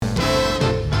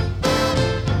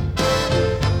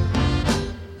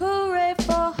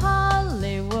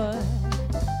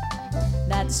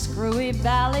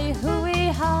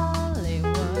ballyhooey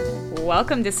Hollywood.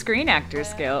 Welcome to Screen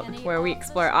Actors Guild, where we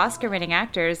explore Oscar-winning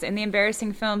actors in the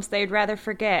embarrassing films they'd rather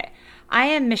forget. I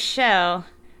am Michelle,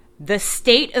 the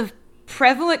state of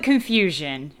prevalent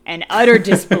confusion and utter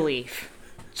disbelief.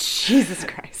 Jesus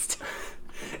Christ.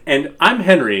 And I'm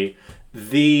Henry,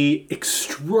 the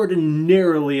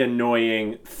extraordinarily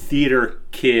annoying theater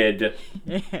kid,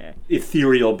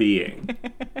 ethereal being.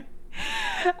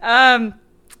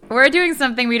 We're doing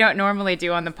something we don't normally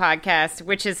do on the podcast,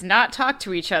 which is not talk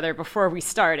to each other before we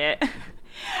start it.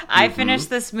 I finished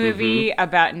this movie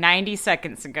about 90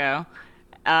 seconds ago,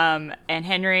 and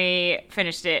Henry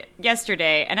finished it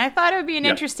yesterday, and I thought it would be an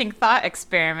interesting thought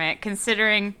experiment,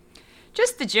 considering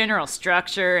just the general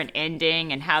structure and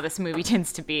ending and how this movie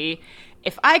tends to be.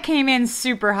 If I came in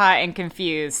super hot and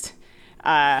confused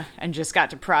and just got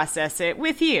to process it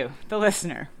with you, the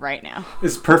listener, right now.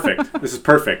 This is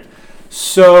perfect.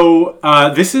 So,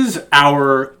 this is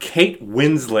our Kate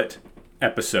Winslet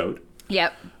episode.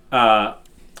 Yep.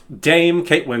 Dame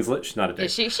Kate Winslet. She's not a dame.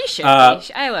 She should be.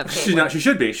 I love Kate. She's not. She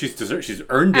should be. She's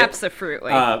earned it.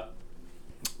 Absolutely. And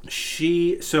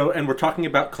we're talking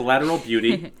about Collateral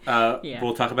Beauty.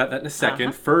 We'll talk about that in a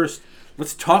second. First,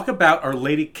 let's talk about Our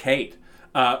Lady Kate,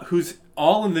 who's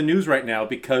all in the news right now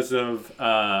because of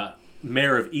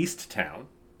Mayor of Easttown.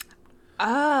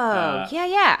 Oh,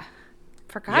 yeah.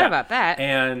 Forgot about that.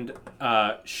 And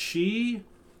she...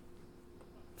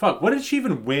 Fuck, what did she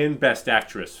even win Best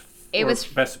Actress? It was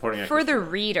Best Supporting Actress for The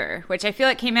Reader, which I feel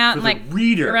like came out in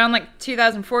around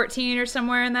 2014 or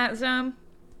somewhere in that zone.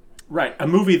 Right, a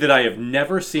movie that I have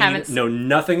never seen, know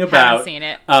nothing about. Haven't seen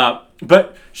it.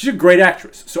 But she's a great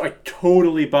actress, so I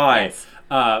totally buy.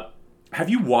 Yes. Have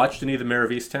you watched any of the Mayor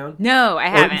of Easttown? No, I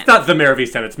haven't. It's not the Mayor of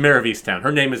Easttown, it's Mayor of Easttown.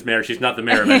 Her name is Mayor, she's not the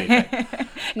mayor of anything.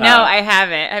 No, I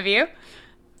haven't. Have you?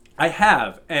 I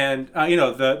have, and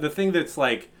the thing that's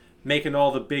like making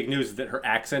all the big news is that her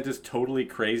accent is totally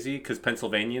crazy because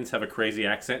Pennsylvanians have a crazy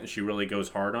accent and she really goes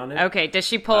hard on it. Okay, does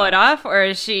she pull it off or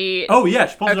is she... Oh yeah,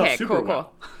 she pulls it off super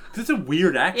well. Cool. It's a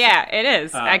weird accent. Yeah, it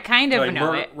is. I kind of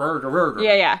know it.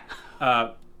 Yeah.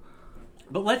 But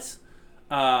let's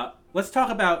talk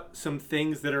about some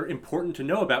things that are important to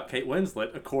know about Kate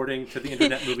Winslet according to the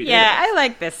Internet Movie Database. Yeah, I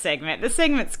like this segment. This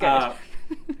segment's good.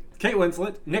 Kate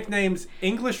Winslet, nicknames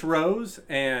English Rose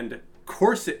and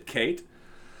Corset Kate.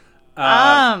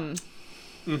 Was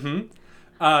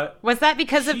that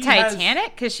because of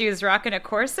Titanic? Because she was rocking a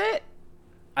corset?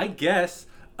 I guess.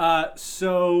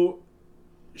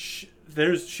 She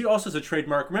also has a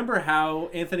trademark. Remember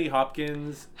how Anthony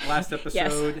Hopkins last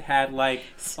episode had like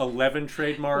 11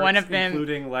 trademarks? One of them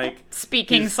including like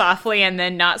speaking softly and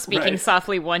then not speaking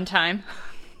softly one time.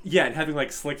 Yeah, and having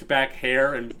like slicked back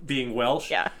hair and being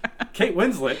Welsh. Yeah. Kate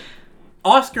Winslet,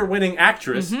 Oscar-winning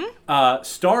actress,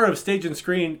 star of stage and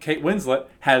screen, Kate Winslet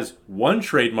has one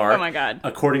trademark. Oh my God.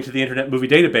 According to the Internet Movie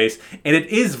Database, and it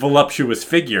is voluptuous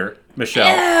figure,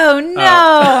 Michelle. Oh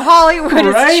no, Hollywood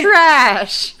is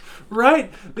trash.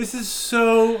 Right? This is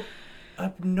so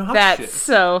obnoxious. That's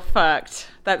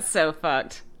so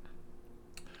fucked.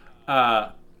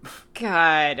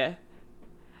 God.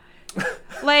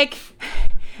 Like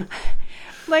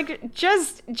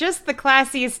just the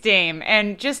classiest dame,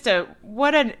 and just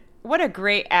what a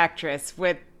great actress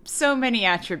with so many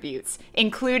attributes,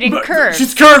 including curves.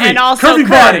 She's curvy, and also curvy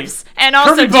curves, body. and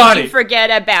also curvy body. Did you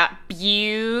forget about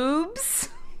pubes?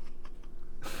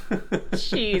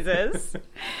 Jesus,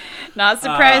 not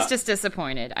surprised, just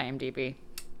disappointed. IMDb.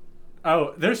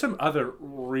 Oh, there's some other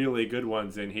really good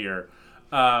ones in here.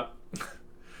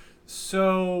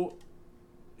 So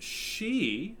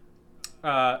she.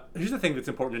 Here's the thing that's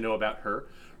important to know about her.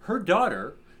 Her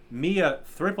daughter, Mia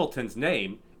Thrippleton's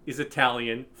name is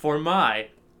Italian for my.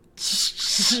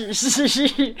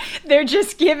 They're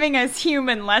just giving us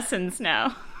human lessons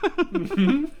now.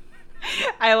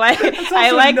 I like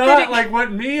that. Like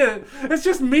what Mia. It's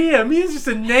just Mia. Mia's just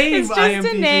a name. It's just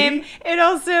IMDb. A name.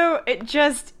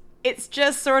 It's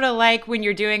just sort of like when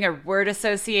you're doing a word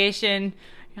association.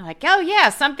 You're like, oh yeah,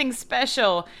 something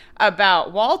special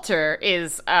about Walter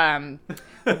is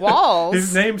walls.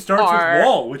 His name starts with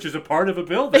wall, which is a part of a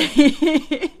building.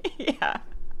 Yeah.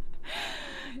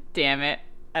 Damn it.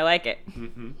 I like it.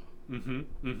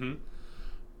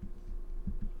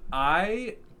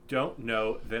 I don't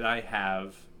know that I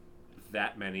have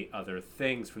that many other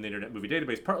things from the Internet Movie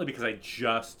Database, partly because I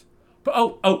just...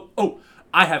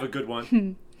 I have a good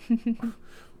one.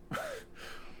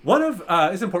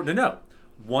 It's important to know.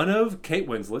 One of Kate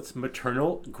Winslet's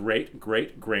maternal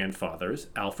great-great-grandfathers,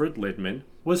 Alfred Lidman,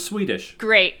 was Swedish.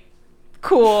 Great.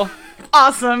 Cool.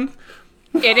 Awesome.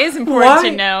 It is important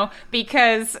to know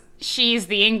because she's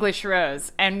the English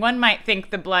Rose, and one might think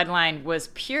the bloodline was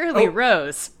purely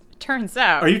Rose. Turns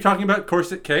out. Are you talking about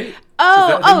Corset Kate?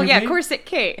 Oh, yeah, Corset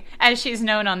Kate, as she's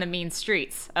known on the mean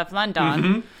streets of London.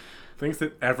 Mm-hmm. Things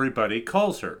that everybody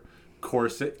calls her.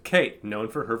 Corset Kate, known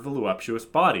for her voluptuous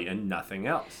body and nothing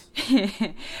else.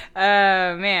 Oh,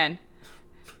 man.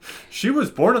 She was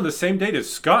born on the same date as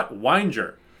Scott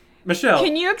Weinger. Michelle,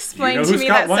 can you explain you know to me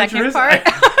Scott that Weinger second is? part?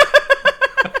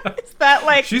 Is that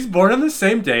like... She's born on the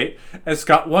same date as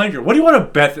Scott Weinger. What do you want to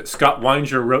bet that Scott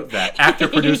Weinger wrote that? Actor,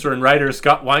 producer, and writer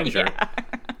Scott Weinger.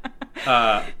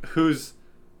 Yeah. Who's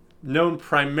known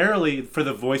primarily for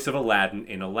the voice of Aladdin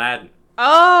in Aladdin.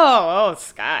 Oh,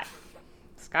 Scott.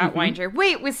 Scott Weinger.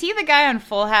 Wait, was he the guy on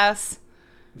Full House?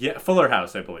 Yeah, Fuller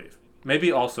House, I believe.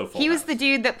 Maybe also Full House. He was the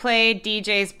dude that played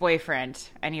DJ's boyfriend,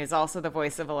 and he was also the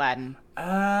voice of Aladdin.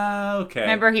 Okay.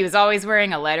 Remember, he was always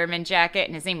wearing a Letterman jacket,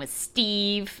 and his name was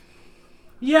Steve.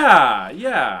 Yeah.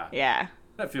 Yeah.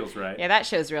 That feels right. Yeah, that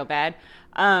show's real bad.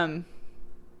 Yeah,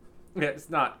 it's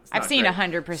not I've seen great.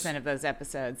 100% of those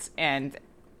episodes, and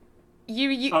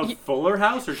you Of Fuller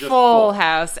House or just Full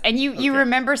House, and you Okay.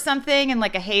 remember something in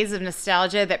like a haze of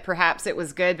nostalgia that perhaps it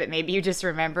was good, but maybe you just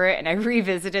remember it. And I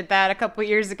revisited that a couple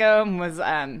years ago and was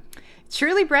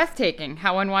truly breathtaking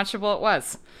how unwatchable it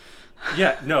was.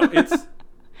 Yeah, no, it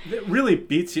really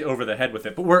beats you over the head with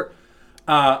it. But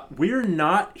we're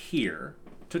not here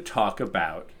to talk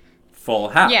about Full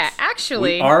House. Yeah,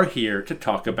 actually, we are here to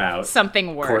talk about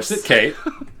something worse. Corset Kate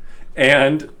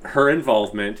and her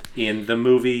involvement in the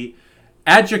movie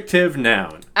Adjective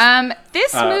Noun.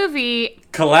 This movie,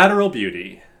 Collateral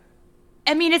Beauty.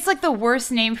 I mean, it's like the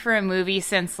worst name for a movie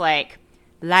since like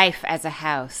Life as a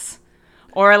House,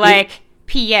 or like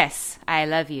P.S. I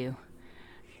Love You.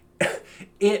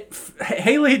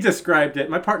 Haley described it.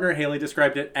 My partner Haley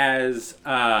described it as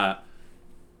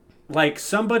like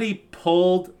somebody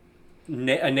pulled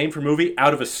a name for a movie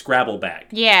out of a Scrabble bag.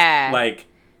 Yeah. Like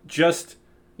just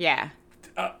yeah.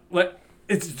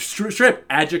 It's strip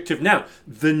adjective noun.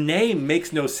 The name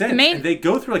makes no sense, and they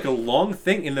go through like a long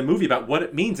thing in the movie about what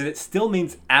it means, and it still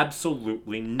means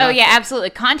absolutely nothing. Oh yeah,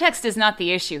 absolutely. Context is not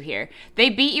the issue here. They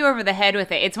beat you over the head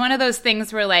with it. It's one of those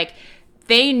things where like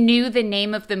they knew the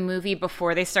name of the movie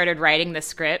before they started writing the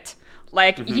script.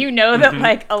 Like, you know that,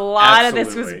 like, a lot of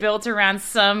this was built around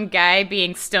some guy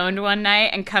being stoned one night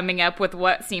and coming up with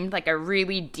what seemed like a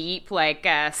really deep, like,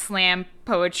 slam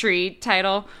poetry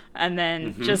title, and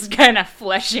then just kind of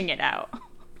fleshing it out.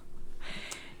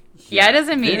 Yeah, it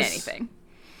doesn't mean anything.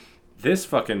 This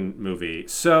fucking movie.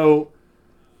 So,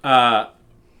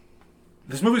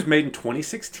 this movie was made in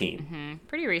 2016.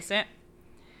 Pretty recent.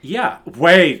 Yeah,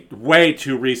 way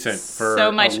too recent for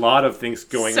a lot of things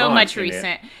going on. So much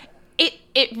recent.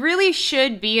 It really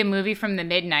should be a movie from the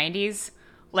mid-90s,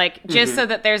 like, just so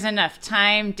that there's enough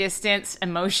time, distance,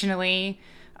 emotionally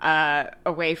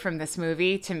away from this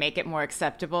movie to make it more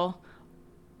acceptable.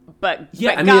 But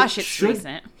gosh, it's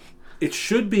recent. It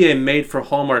should be a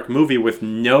made-for-Hallmark movie with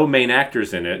no main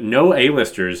actors in it, no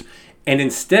A-listers, and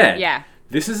instead,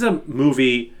 this is a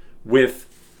movie with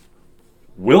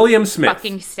William Smith,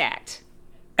 fucking stacked,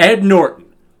 Ed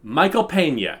Norton, Michael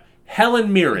Pena,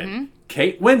 Helen Mirren,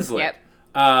 Kate Winslet.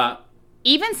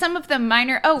 Even some of the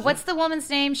minor... Oh, what's the woman's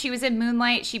name? She was in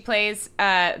Moonlight. She plays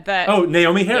the... Oh,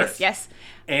 Naomi Harris. Yes.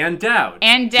 Ann Dowd.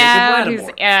 Ann Dowd, who's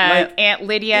Aunt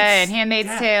Lydia in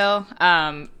Handmaid's Tale.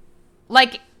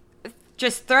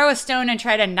 Just throw a stone and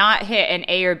try to not hit an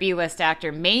A or B list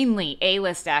actor, mainly A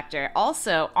list actor.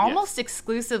 Also, almost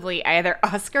exclusively either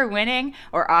Oscar winning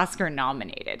or Oscar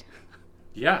nominated.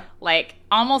 Yeah. Like,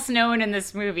 almost no one in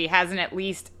this movie hasn't at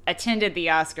least attended the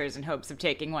Oscars in hopes of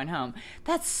taking one home.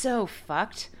 That's so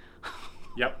fucked.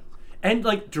 Yep. And,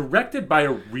 like, directed by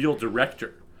a real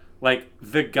director. Like,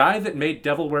 the guy that made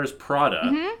Devil Wears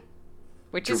Prada,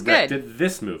 which is good, directed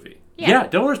this movie. Yeah,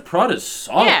 Devil Wears Prada is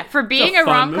solid. Yeah, for being a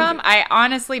rom-com, I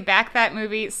honestly back that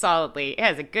movie solidly. It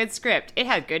has a good script. It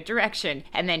had good direction.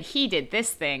 And then he did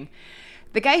this thing.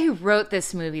 The guy who wrote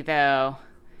this movie, though...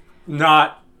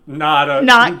 Not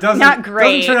great.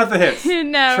 Doesn't turn out the hits.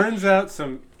 No. Turns out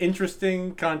some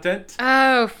interesting content.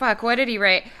 Oh, fuck. What did he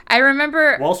write? I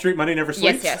remember... Wall Street Money Never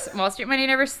Sleeps? Yes. Wall Street Money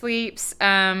Never Sleeps.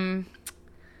 It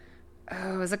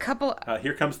was a couple...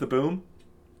 Here Comes the Boom?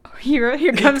 Here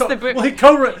Comes the Boom. Well, he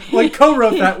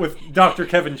co-wrote that with Dr.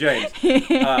 Kevin James.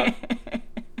 I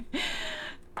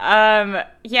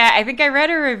think I read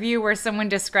a review where someone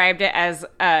described it as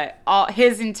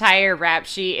his entire rap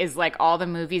sheet is like all the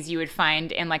movies you would find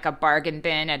in like a bargain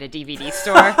bin at a DVD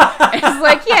store. It's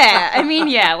like,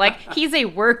 like he's a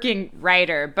working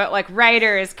writer, but like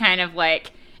writer is kind of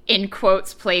like in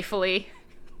quotes playfully.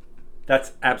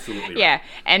 That's absolutely right. Yeah,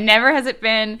 and never has it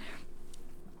been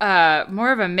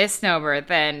more of a misnomer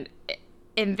than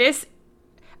in this.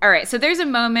 All right, so there's a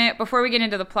moment before we get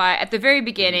into the plot. At the very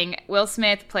beginning, Will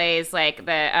Smith plays like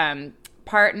the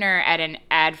partner at an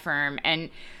ad firm, and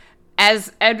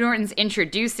as Ed Norton's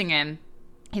introducing him,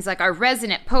 he's like, our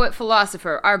resident poet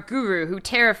philosopher, our guru who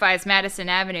terrifies Madison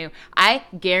Avenue. I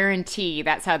guarantee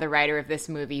that's how the writer of this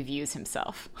movie views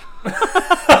himself.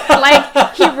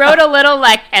 Like, he wrote a little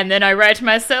like, and then I write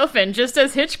myself in just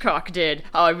as Hitchcock did,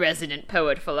 our resident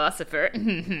poet philosopher.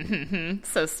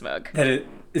 So smug. That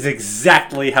is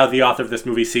exactly how the author of this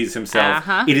movie sees himself.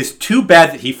 It is too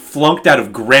bad that he flunked out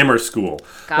of grammar school.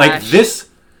 Gosh. Like,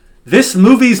 this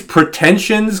movie's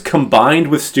pretensions combined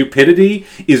with stupidity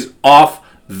is off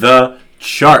the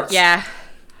charts. Yeah.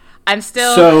 I'm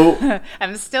still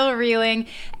reeling.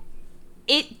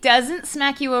 It doesn't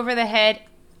smack you over the head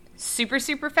super,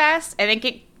 super fast. I think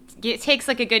it takes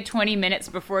like a good 20 minutes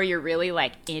before you're really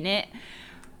like in it.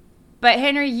 But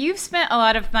Henry, you've spent a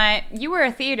lot of you were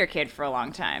a theater kid for a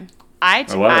long time.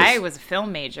 I was a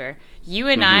film major. You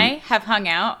and I have hung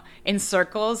out in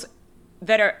circles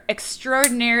that are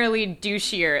extraordinarily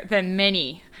douchier than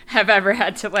many have ever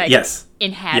had to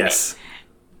inhabit. Yes.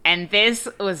 And this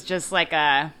was just like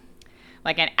an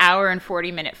hour and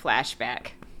 40-minute flashback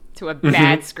to a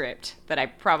bad script that I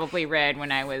probably read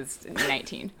when I was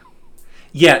 19.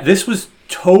 Yeah, this was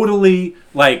totally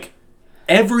like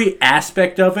every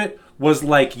aspect of it was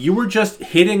like you were just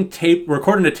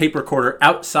recording a tape recorder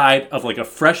outside of like a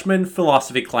freshman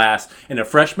philosophy class and a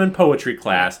freshman poetry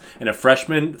class and a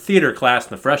freshman theater class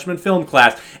and a freshman film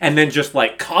class, and then just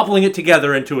like cobbling it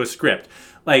together into a script.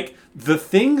 Like, the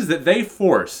things that they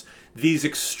force these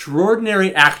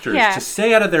extraordinary actors to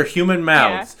say out of their human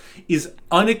mouths is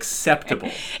unacceptable.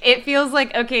 It feels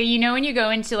like, okay, you know when you go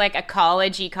into like a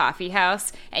college-y coffee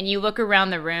house and you look around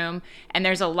the room and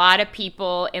there's a lot of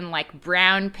people in like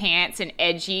brown pants and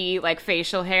edgy like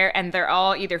facial hair, and they're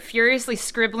all either furiously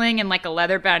scribbling in like a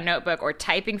leather-bound notebook or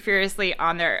typing furiously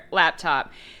on their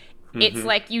laptop. It's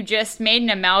like you just made an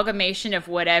amalgamation of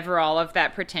whatever all of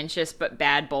that pretentious but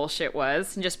bad bullshit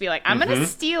was, and just be like, I'm going to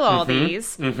steal all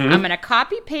these, I'm going to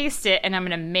copy paste it, and I'm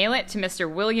going to mail it to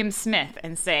Mr. William Smith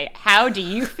and say, how do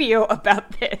you feel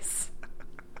about this?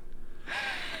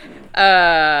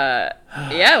 Yeah,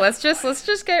 let's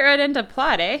just get right into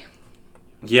plot, eh?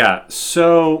 Yeah,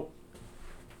 so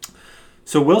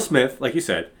Will Smith, like you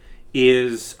said,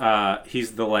 is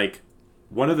he's the like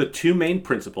one of the two main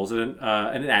principals in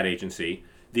an ad agency.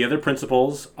 The other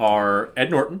principals are Ed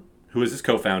Norton, who is his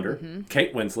co-founder,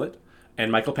 Kate Winslet,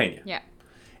 and Michael Pena. Yeah.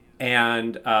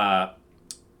 And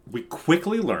we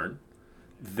quickly learn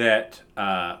that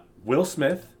Will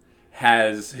Smith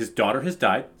his daughter has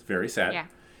died. It's very sad. Yeah.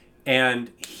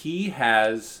 And he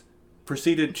has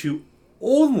proceeded to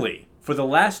only, for the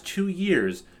last 2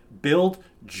 years, build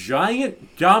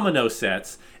giant domino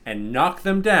sets and knock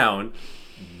them down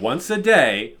once a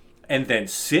day, and then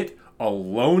sit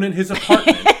alone in his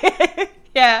apartment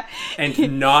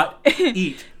and not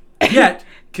eat. Yet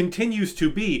continues to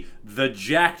be the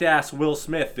jacked ass Will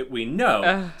Smith that we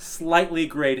know, slightly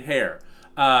grayed hair.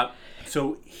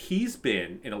 So he's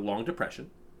been in a long depression.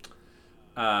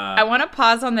 I want to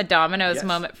pause on the dominoes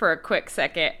moment for a quick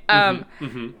second.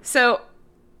 So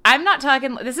I'm not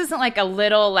talking, this isn't like a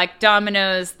little like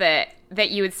dominoes that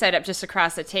you would set up just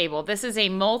across a table. This is a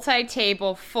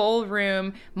multi-table, full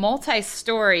room,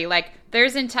 multi-story. Like,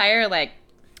 there's entire, like,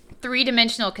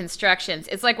 3-dimensional constructions.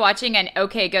 It's like watching an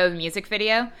OK Go music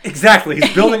video. Exactly.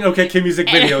 He's building OK Go music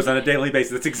videos on a daily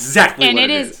basis. That's exactly what it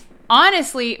is.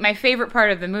 Honestly, my favorite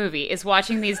part of the movie is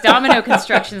watching these domino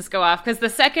constructions go off, because the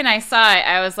second I saw it,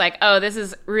 I was like, oh, this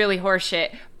is really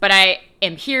horseshit, but I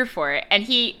am here for it. And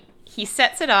he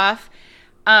sets it off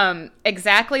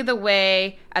exactly the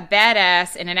way a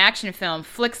badass in an action film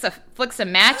flicks a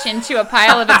match into a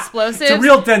pile of explosives. It's a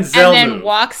real Denzel and then move.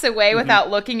 Walks away without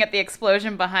looking at the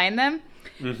explosion behind them.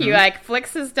 He like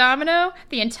flicks his domino,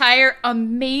 the entire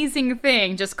amazing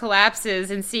thing just collapses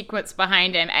in sequence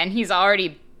behind him, and he's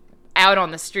already out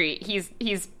on the street.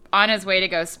 He's on his way to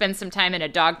go spend some time in a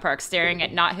dog park staring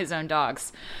at not his own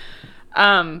dogs.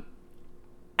 I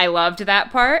loved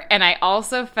that part, and I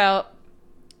also felt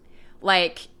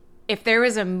like if there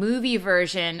was a movie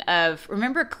version of,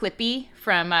 remember Clippy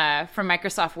from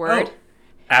Microsoft Word? Oh,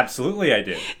 absolutely I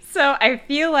did. So I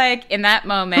feel like in that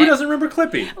moment... Who doesn't remember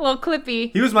Clippy? Well,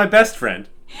 Clippy... He was my best friend.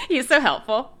 He's so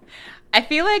helpful. I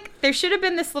feel like there should have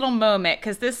been this little moment,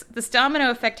 because this domino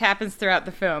effect happens throughout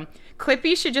the film.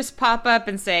 Clippy should just pop up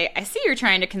and say, I see you're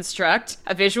trying to construct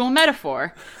a visual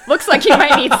metaphor. Looks like you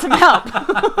might need some help.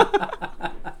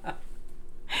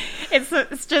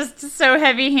 It's just so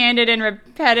heavy-handed and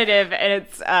repetitive, and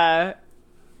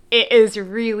it is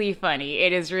really funny.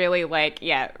 It is really like,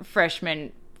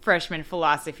 freshman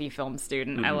philosophy film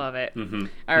student. Mm-hmm. I love it. Mm-hmm.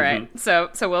 All right. Mm-hmm.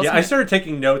 So Will Smith. I started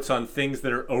taking notes on things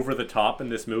that are over the top in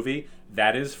this movie.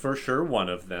 That is for sure one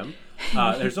of them.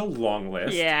 There's a long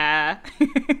list. Yeah.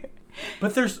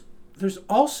 But there's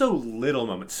also little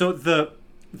moments. So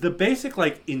the basic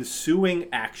like ensuing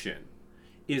action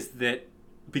is that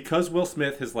because Will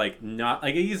Smith is like not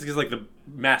like he's like the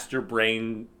master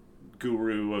brain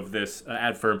guru of this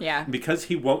ad firm. Yeah. Because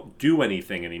he won't do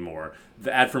anything anymore,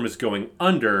 the ad firm is going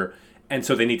under, and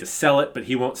so they need to sell it, but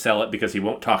he won't sell it because he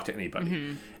won't talk to anybody.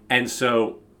 Mm-hmm. And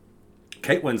so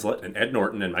Kate Winslet and Ed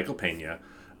Norton and Michael Pena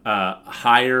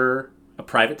hire a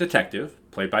private detective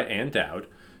played by Ann Dowd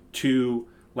to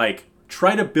like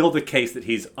try to build a case that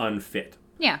he's unfit.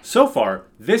 Yeah. So far,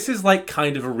 this is like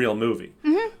kind of a real movie.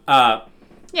 Mm-hmm.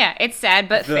 Yeah, it's sad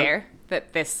but fair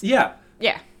that this. Yeah.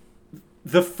 Yeah.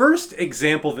 The first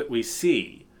example that we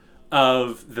see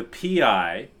of the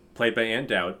PI, played by Ann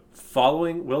Dowd,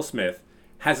 following Will Smith,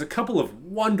 has a couple of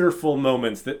wonderful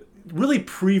moments that really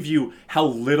preview how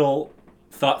little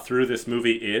thought through this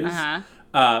movie is.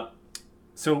 Uh-huh.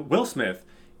 So Will Smith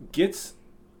gets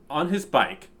on his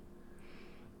bikes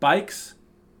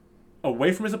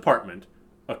away from his apartment,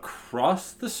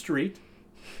 across the street,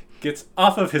 gets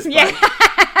off of his bike.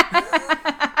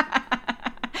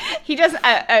 He does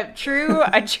a true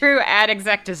ad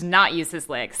exec does not use his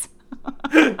legs.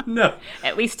 No,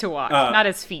 at least to walk, not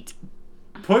his feet.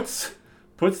 Puts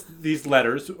these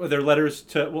letters, they're letters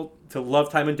to love,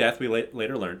 time, and death. We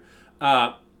later learn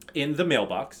in the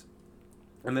mailbox,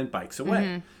 and then bikes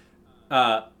away.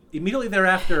 Mm-hmm. Immediately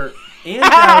thereafter, and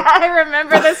I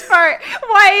remember this part.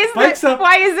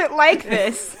 Why is it like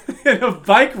this? In a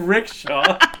bike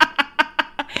rickshaw,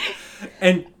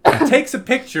 and takes a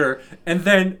picture, and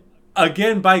then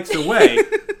again bikes away.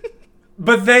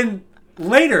 But then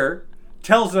later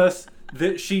tells us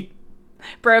that she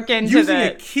broke into using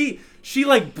a key. She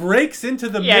like breaks into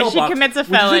the mailbox. Yeah, she commits a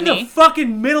felony. Which is in the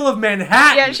fucking middle of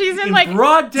Manhattan. Yeah, she's in like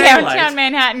broad daylight. Downtown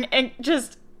Manhattan and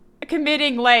just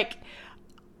committing like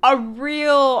a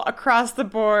real across the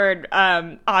board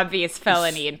obvious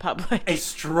felony in public. A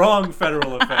strong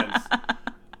federal offense.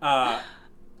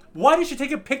 Why did she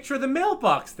take a picture of the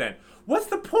mailbox then? What's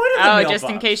the point of the mailbox? Oh, just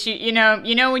in case you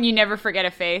know when you never forget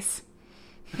a face.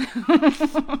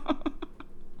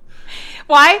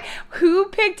 Why? Who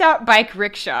picked out bike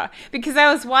rickshaw? Because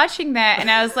I was watching that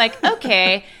and I was like,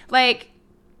 okay, like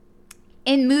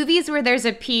in movies where there's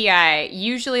a PI,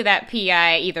 usually that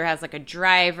PI either has like a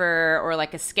driver or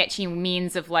like a sketchy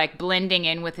means of like blending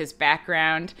in with his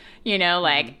background. You know,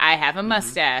 like I have a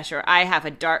mustache or I have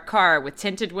a dark car with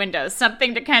tinted windows,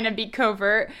 something to kind of be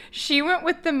covert. She went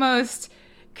with the most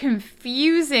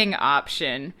confusing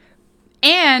option.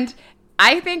 And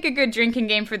I think a good drinking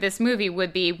game for this movie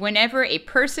would be whenever a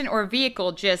person or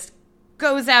vehicle just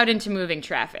goes out into moving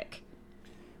traffic.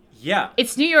 Yeah.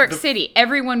 It's New York City.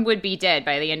 Everyone would be dead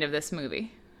by the end of this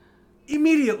movie.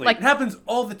 Immediately. Like, it happens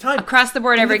all the time. Across the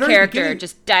board, every character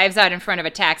just dives out in front of a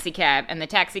taxi cab, and the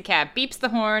taxi cab beeps the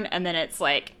horn, and then it's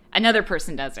like, another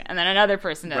person does it, and then another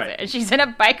person does it, and she's in a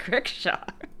bike rickshaw.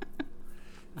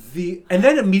 And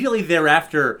then immediately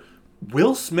thereafter,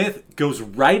 Will Smith goes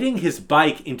riding his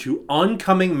bike into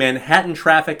oncoming Manhattan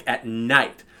traffic at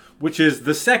night, which is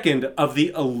the second of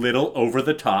the a little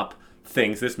over-the-top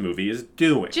things this movie is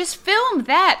doing. Just film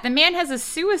that. The man has a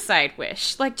suicide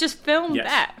wish. Like, just film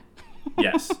that.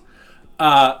 Yes.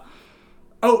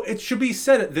 It should be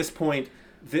said at this point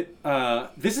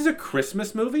that this is a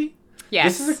Christmas movie.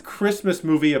 Yes. This is a Christmas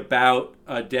movie about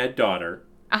a dead daughter.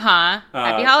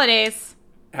 Happy holidays.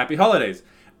 Happy holidays.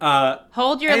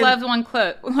 Hold your loved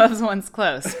ones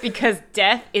close, because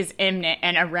death is imminent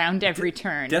and around every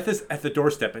turn. Death is at the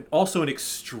doorstep, and also an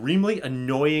extremely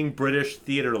annoying British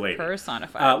theater lady.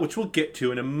 Personified. Which we'll get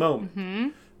to in a moment.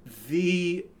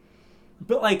 Mm-hmm.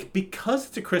 But like, because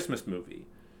it's a Christmas movie,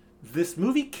 this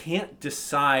movie can't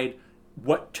decide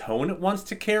what tone it wants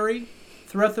to carry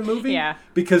throughout the movie. Yeah.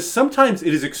 Because sometimes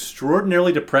it is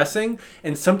extraordinarily depressing,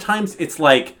 and sometimes it's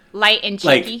like light and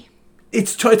cheeky. Like,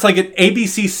 it's like an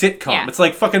ABC sitcom. Yeah. It's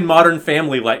like fucking Modern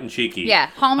Family, light and cheeky. Yeah,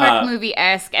 Hallmark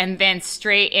movie-esque, and then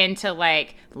straight into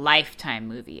like Lifetime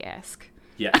movie-esque.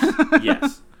 Yes,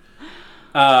 yes.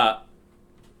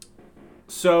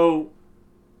 So,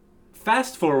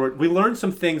 fast forward, we learn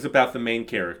some things about the main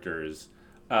characters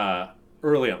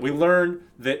early on. We learn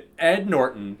that Ed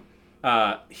Norton,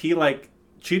 he like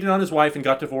cheated on his wife and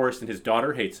got divorced, and his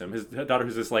daughter hates him. His daughter,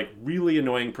 who's this like really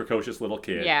annoying, precocious little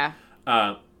kid. Yeah.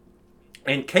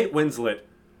 And Kate Winslet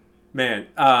Man,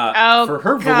 Oh, for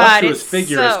her God, voluptuous it's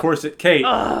figure so- as Corset Kate,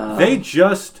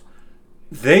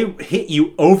 they hit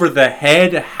you over the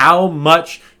head how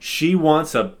much she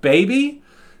wants a baby.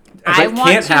 I But want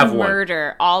can't to have one.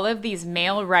 murder all of these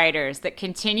male writers that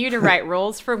continue to write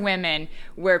roles for women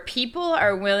where people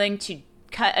are willing to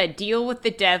cut a deal with the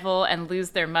devil and lose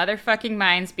their motherfucking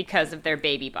minds because of their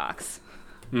baby box.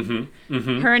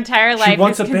 Her entire life She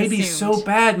wants is a baby consumed. so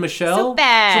bad, Michelle. So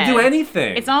bad. She'll do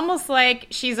anything. It's almost like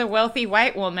she's a wealthy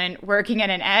white woman working at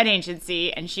an ad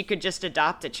agency and she could just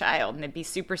adopt a child and it'd be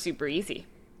super, super easy.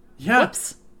 yeah.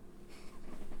 Whoops.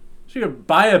 She could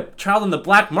buy a child in the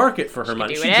black market for her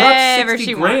money. Do She dropped whatever 60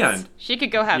 she grand. wants. She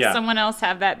could go have Yeah. someone else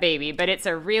have that baby, but it's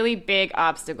a really big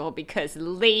obstacle because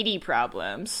lady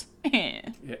problems. Yeah,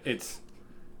 it's.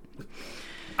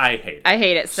 I hate it. I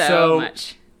hate it so So,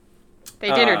 much.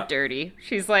 They did her uh, dirty.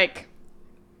 She's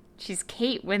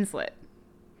Kate Winslet.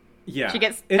 Yeah. She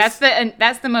gets It's-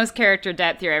 that's the most character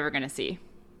depth you're ever gonna see.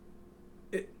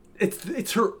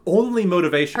 It's her only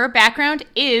motivation. Her background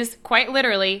is quite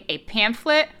literally a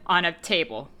pamphlet on a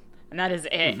table, and that is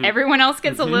it. Mm-hmm. Everyone else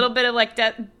gets a little bit of like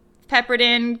peppered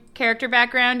in character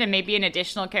background and maybe an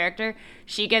additional character.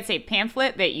 She gets a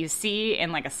pamphlet that you see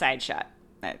in like a side shot.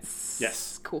 That's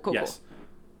Yes. cool. Yes.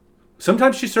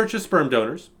 Sometimes she searches sperm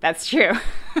donors. That's true.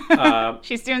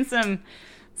 She's doing some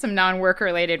non-work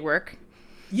related work.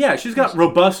 Yeah, she's got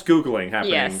robust Googling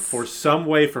happening Yes. for some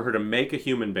way for her to make a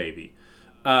human baby.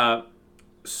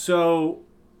 So,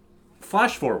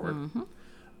 flash forward.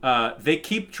 They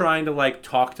keep trying to, like,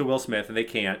 talk to Will Smith, and they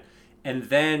can't. And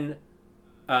then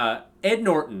Ed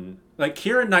Norton, like,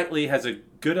 Keira Knightley has a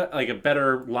good, like, a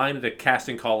better line of the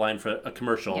casting call line for a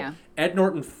commercial. Yeah. Ed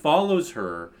Norton follows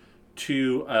her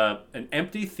to an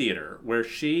empty theater where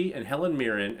she and Helen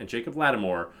Mirren and Jacob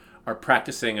Latimore are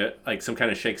practicing some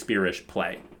kind of Shakespeare-ish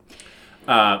play.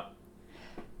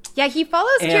 Yeah, he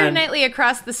follows Keira And- Knightley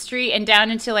across the street and down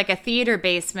into like a theater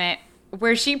basement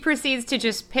where she proceeds to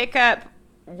just pick up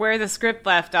where the script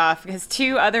left off because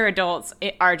two other adults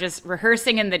are just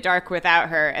rehearsing in the dark without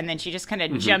her, and then she just kind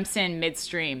of jumps in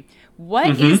midstream.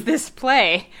 What is this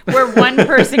play where one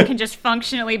person can just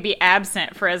functionally be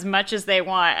absent for as much as they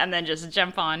want and then just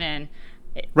jump on in?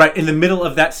 Right, in the middle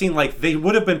of that scene, like, they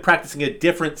would have been practicing a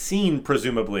different scene,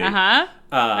 presumably.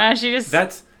 She just...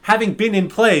 That's, having been in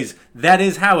plays, that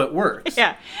is how it works.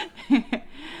 Yeah.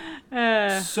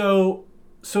 So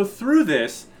through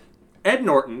this, Ed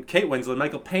Norton, Kate Winslet,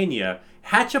 Michael Pena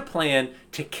hatch a plan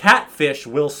to catfish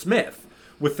Will Smith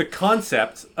with the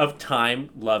concepts of time,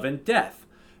 love, and death.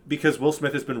 Because Will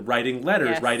Smith has been writing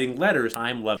letters,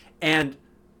 time, love. And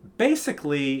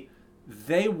basically,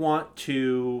 they want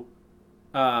to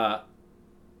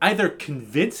either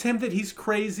convince him that he's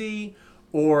crazy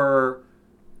or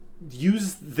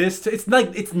use this to,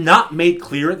 it's not made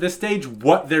clear at this stage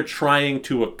what they're trying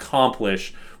to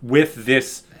accomplish with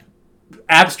this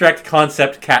abstract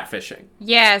concept catfishing.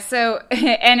 Yeah, so,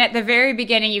 and at the very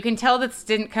beginning, you can tell this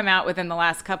didn't come out within the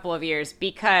last couple of years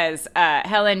because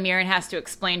Helen Mirren has to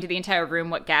explain to the entire room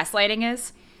what gaslighting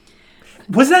is.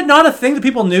 Was that not a thing that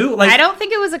people knew? Like, I don't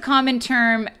think it was a common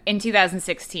term in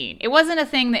 2016. It wasn't a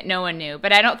thing that no one knew,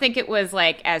 but I don't think it was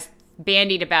like as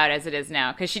bandied about as it is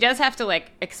now because she does have to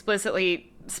like explicitly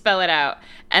spell it out,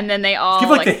 and then they all give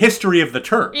like the history of the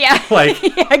term. Yeah, like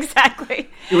yeah, exactly.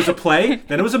 It was a play,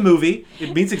 then it was a movie.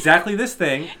 It means exactly this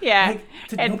thing. Yeah, like,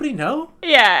 did nobody know?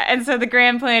 Yeah, and so the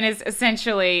grand plan is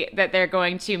essentially that they're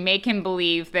going to make him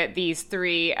believe that these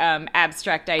three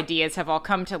abstract ideas have all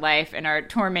come to life and are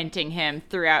tormenting him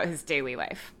throughout his daily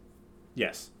life.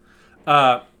 Yes.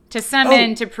 To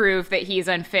summon to prove that he's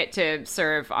unfit to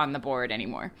serve on the board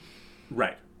anymore.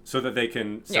 Right. So that they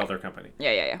can sell their company.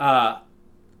 Yeah.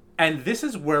 And this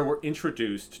is where we're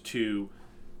introduced to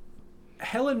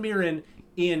Helen Mirren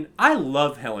I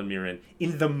love Helen Mirren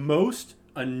in the most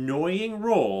annoying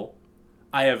role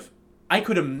I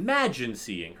could imagine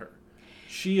seeing her.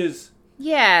 She is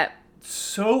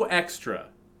so extra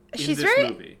in She's this very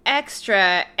movie.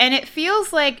 extra, and it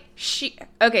feels like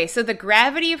so the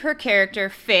gravity of her character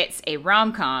fits a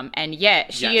rom-com, and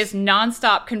yet she is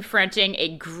nonstop confronting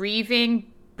a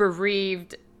grieving,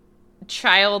 bereaved,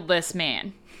 childless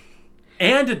man.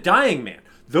 And a dying man.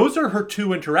 Those are her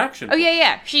two interactions. Oh,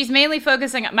 yeah. She's mainly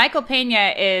focusing on... Michael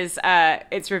Pena is...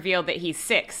 it's revealed that he's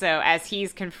sick, so as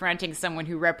he's confronting someone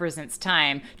who represents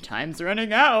time, time's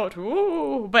running out,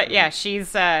 ooh. But yeah,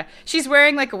 she's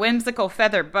wearing like a whimsical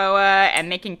feather boa and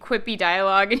making quippy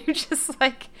dialogue, and you're just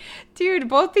like, dude,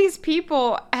 both these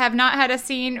people have not had a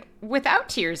scene without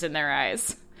tears in their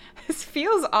eyes. This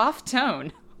feels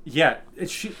off-tone. Yeah,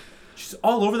 she's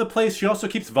all over the place. She also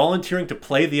keeps volunteering to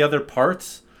play the other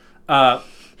parts.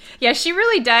 Yeah, she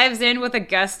really dives in with a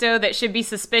gusto that should be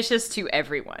suspicious to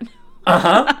everyone.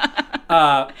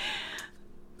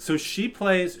 So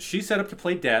she's set up to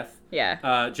play Death.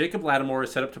 Yeah. Jacob Latimore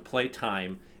is set up to play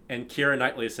Time, and Keira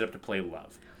Knightley is set up to play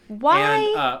Love.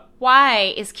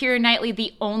 Why is Keira Knightley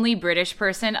the only British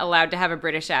person allowed to have a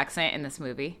British accent in this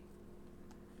movie?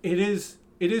 It is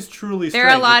truly strange. There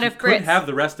are a lot of Brits. Brits. Could have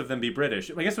the rest of them be British.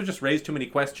 I guess it would just raise too many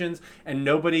questions, and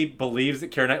nobody believes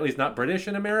that Keira Knightley's not British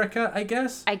in America, I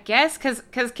guess. I guess,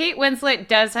 because Kate Winslet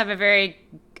does have a very,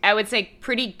 I would say,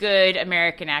 pretty good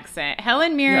American accent.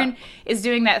 Helen Mirren is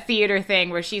doing that theater thing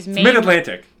where she's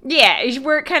Mid-Atlantic. Yeah,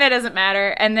 where it kind of doesn't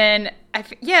matter. And then, I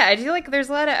feel like there's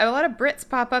a lot of Brits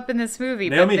pop up in this movie.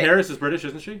 Naomi Harris is British,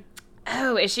 isn't she?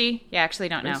 Oh, is she? Yeah, actually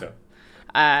don't know.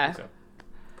 I think so.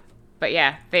 But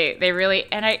yeah, they really,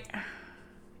 and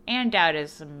Ann Dowd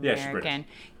is American.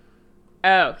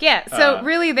 Oh, yeah. So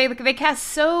really, they cast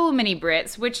so many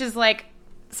Brits, which is like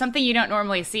something you don't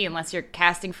normally see unless you're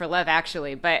casting for Love,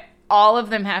 actually. But all of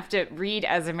them have to read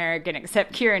as American,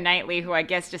 except Keira Knightley, who I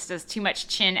guess just does too much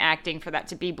chin acting for that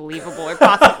to be believable or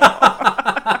possible.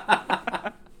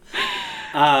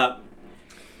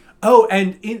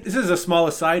 This is a small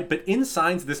aside, but in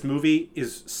Signs, this movie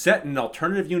is set in an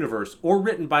alternative universe or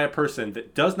written by a person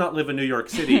that does not live in New York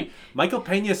City. Michael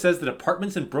Pena says that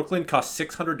apartments in Brooklyn cost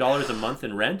 $600 a month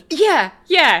in rent. Yeah.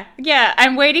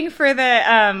 I'm waiting for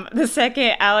the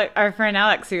second our friend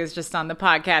Alex, who was just on the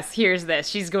podcast, hears this.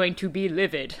 She's going to be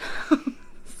livid.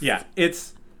 Yeah,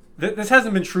 this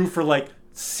hasn't been true for like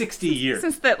 60 years.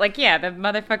 Since the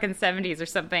motherfucking 70s or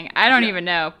something. I don't even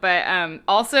know. But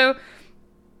also,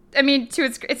 I mean,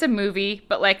 it's a movie,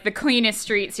 but like the cleanest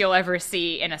streets you'll ever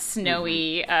see in a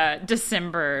snowy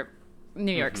December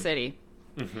New York City.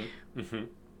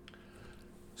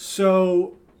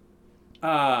 So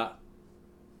yeah,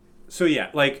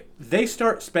 like they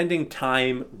start spending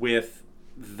time with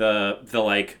the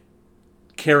like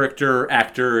character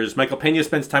actors. Michael Pena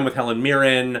spends time with Helen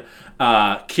Mirren.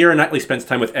 Keira Knightley spends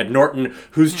time with Ed Norton,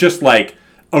 who's just like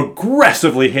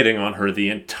aggressively hitting on her the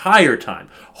entire time.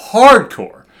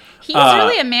 Hardcore. He's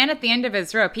really a man at the end of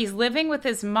his rope. He's living with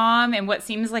his mom in what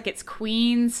seems like it's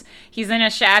Queens. He's in a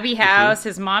shabby house.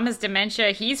 His mom has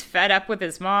dementia. He's fed up with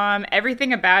his mom.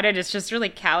 Everything about it is just really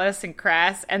callous and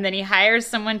crass. And then he hires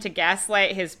someone to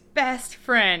gaslight his best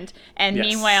friend, and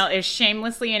meanwhile is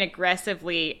shamelessly and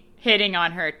aggressively hitting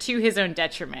on her to his own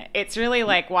detriment. It's really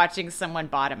like watching someone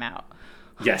bottom out.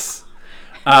 Yes.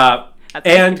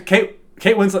 And Kate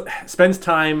Winslet spends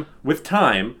time with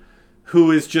Time,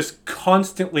 who is just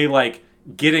constantly, like,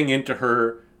 getting into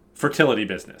her fertility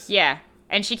business. Yeah.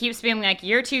 And she keeps being like,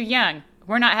 you're too young.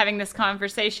 We're not having this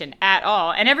conversation at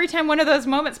all. And every time one of those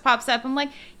moments pops up, I'm like,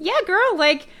 yeah, girl,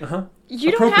 like,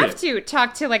 you don't have to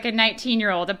talk to, like, a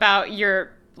 19-year-old about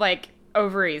your, like,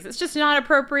 ovaries. It's just not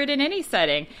appropriate in any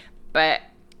setting. But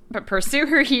pursue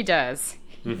her, he does.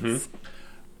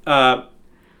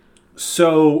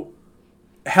 So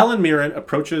Helen Mirren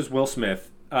approaches Will Smith,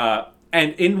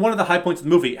 and in one of the high points of the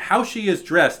movie, how she is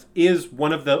dressed is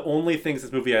one of the only things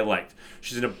this movie I liked.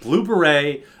 She's in a blue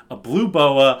beret, a blue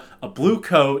boa, a blue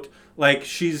coat. Like,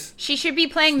 she should be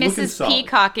playing Mrs.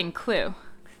 Peacock in Clue.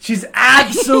 She's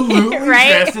absolutely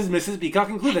right? dressed as Mrs. Peacock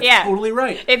in Clue. That's totally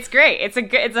right. It's great.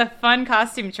 It's a fun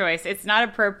costume choice. It's not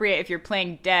appropriate if you're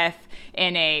playing Death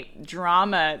in a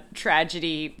drama,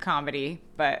 tragedy, comedy,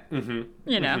 but,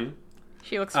 you know,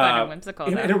 she looks fun and whimsical.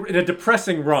 In a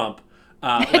depressing romp.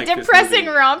 Like a depressing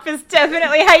romp is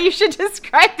definitely how you should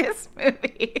describe this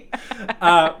movie.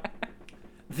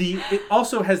 It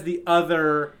also has the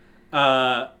other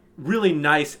really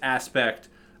nice aspect.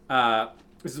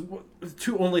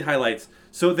 Two only highlights.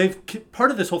 So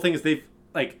part of this whole thing is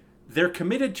they're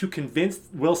committed to convince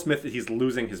Will Smith that he's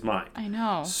losing his mind. I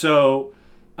know. So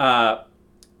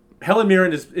Helen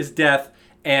Mirren is Death.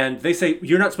 And they say,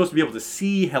 you're not supposed to be able to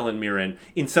see Helen Mirren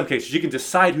in some cases. You can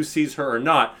decide who sees her or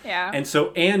not. Yeah. And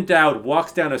so Ann Dowd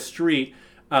walks down a street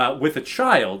with a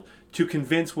child to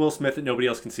convince Will Smith that nobody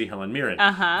else can see Helen Mirren.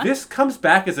 This comes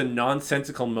back as a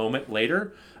nonsensical moment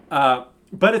later,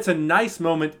 but it's a nice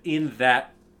moment in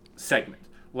that segment.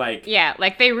 Like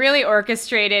they really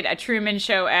orchestrated a Truman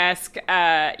Show-esque,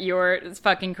 you're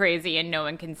fucking crazy and no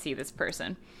one can see this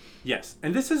person. Yes.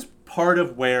 And this is part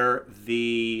of where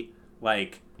the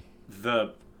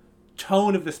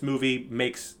tone of this movie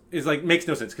makes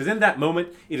no sense, because in that moment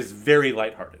it is very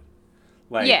lighthearted.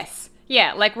 Like,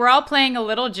 we're all playing a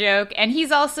little joke, and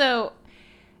he's also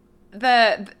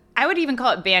I I would even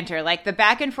call it banter. Like, the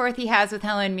back and forth he has with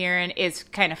Helen Mirren is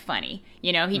kind of funny.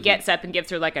 You know, he gets up and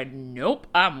gives her like a, nope,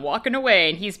 I'm walking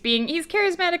away. And he's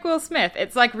charismatic Will Smith.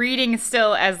 It's like reading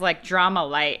still as like drama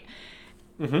light.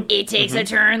 It takes a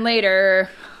turn later.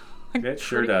 It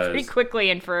sure does. Pretty quickly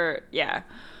and for the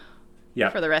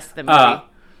rest of the movie.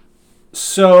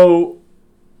 So,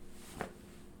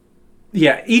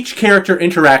 yeah, each character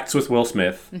interacts with Will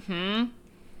Smith.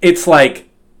 It's like,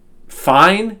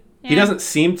 fine. Yeah. He doesn't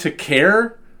seem to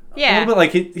care a little bit.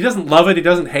 Like, he doesn't love it. He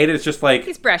doesn't hate it. It's just like,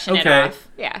 he's brushing it off.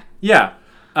 Yeah. Yeah.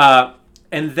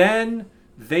 And then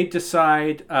they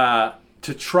decide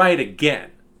to try it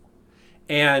again.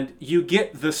 And you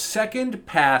get the second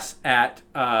pass at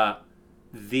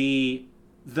the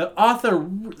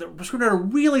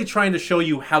screenwriter really trying to show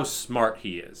you how smart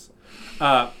he is.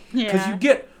 Because you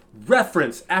get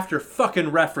reference after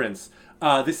fucking reference.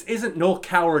 This isn't Noel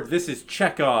Coward. This is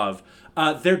Chekhov.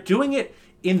 They're doing it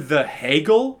in the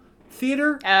Hegel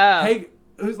Theater.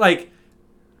 Who's like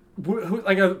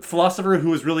a philosopher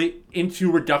who is really into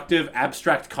reductive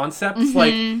abstract concepts.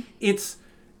 Like, it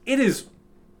is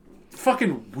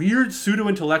fucking weird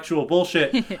pseudo-intellectual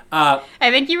bullshit. I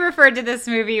think you referred to this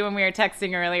movie when we were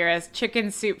texting earlier as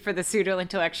Chicken Soup for the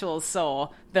Pseudo-Intellectual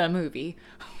Soul, the movie.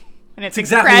 And it's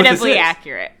exactly incredibly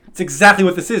accurate. It's exactly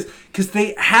what this is. Because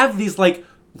they have these, like,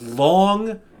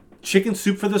 long Chicken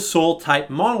Soup for the Soul type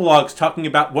monologues talking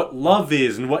about what love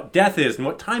is and what death is and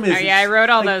what time is. Oh, yeah, I wrote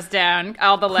all those down.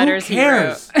 All the letters he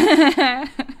wrote.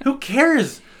 Who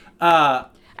cares?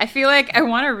 I feel like I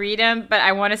want to read them, but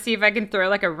I want to see if I can throw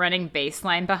like a running bass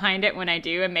line behind it when I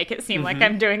do and make it seem like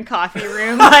I'm doing coffee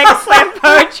room, like slam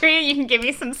poetry. You can give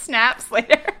me some snaps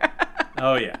later.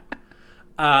 Oh,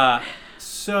 yeah.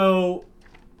 So,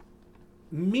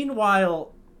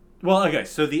 meanwhile,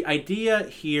 so the idea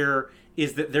here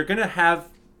is that they're going to have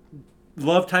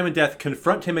Love, Time, and Death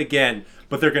confront him again,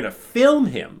 but they're going to film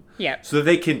him. Yep. So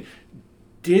they can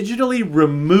digitally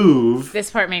remove...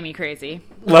 This part made me crazy.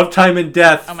 Love, Time, and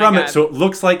Death from God. it, so it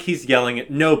looks like he's yelling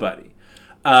at nobody.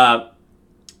 So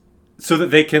that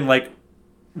they can, like,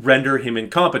 render him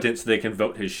incompetent so they can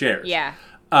vote his shares. Yeah.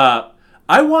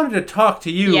 I wanted to talk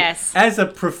to you as a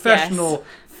professional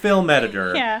film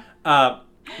editor.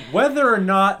 Whether or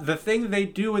not the thing they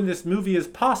do in this movie is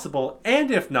possible, and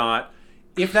if not,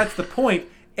 if that's the point,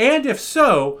 and if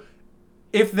so,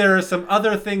 if there are some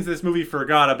other things this movie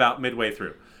forgot about midway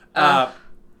through. The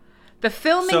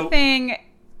filming thing,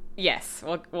 yes,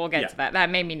 we'll get to that. That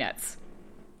made me nuts.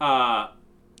 Yeah,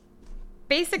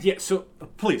 so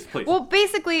please. Well,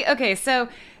 basically, okay, so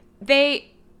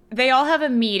they all have a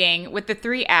meeting with the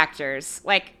three actors.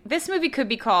 Like, this movie could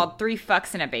be called Three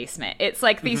Fucks in a Basement. It's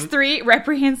like these three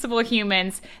reprehensible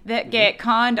humans that get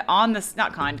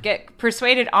get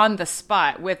persuaded on the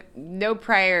spot with no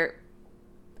prior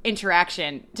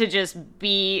interaction to just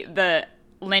be the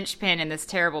linchpin in this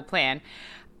terrible plan.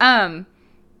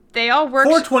 They all work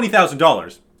for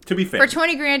 $20,000, to be fair. For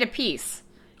 $20,000 a piece.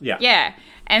 Yeah. Yeah.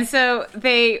 And so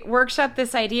they workshop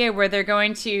this idea where they're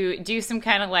going to do some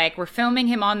kind of like, we're filming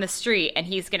him on the street and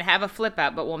he's going to have a flip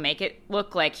out, but we'll make it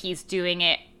look like he's doing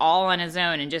it all on his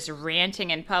own and just ranting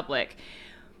in public.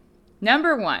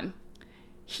 Number one,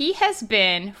 he has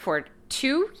been for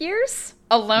 2 years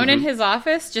alone in his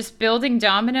office, just building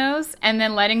dominoes and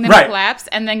then letting them collapse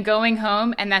and then going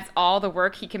home. And that's all the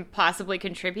work he can possibly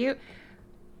contribute.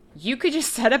 You could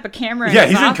just set up a camera in his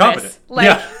office. Yeah, he's incompetent.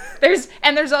 Like,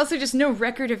 there's also just no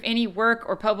record of any work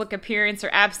or public appearance or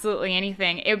absolutely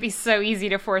anything. It would be so easy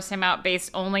to force him out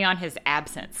based only on his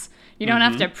absence. You don't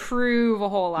have to prove a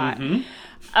whole lot.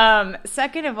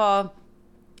 Second of all,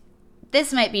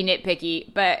 this might be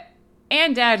nitpicky, but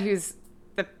Ann Dowd, who's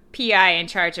the PI in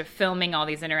charge of filming all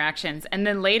these interactions, and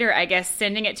then later, I guess,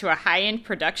 sending it to a high-end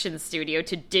production studio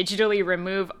to digitally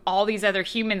remove all these other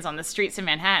humans on the streets of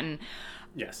Manhattan.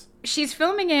 Yes. She's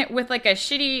filming it with like a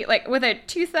shitty, like with a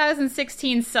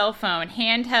 2016 cell phone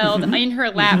handheld in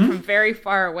her lap from very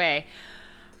far away.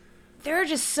 There are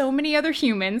just so many other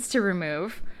humans to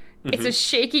remove. It's a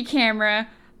shaky camera.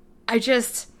 I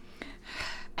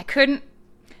couldn't.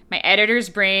 My editor's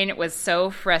brain was so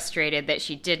frustrated that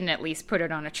she didn't at least put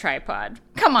it on a tripod.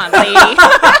 Come on, lady.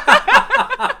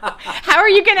 How are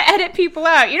you going to edit people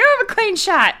out? You don't have a clean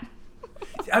shot.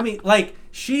 I mean, like,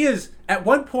 she is, at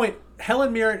one point,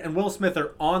 Helen Mirren and Will Smith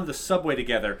are on the subway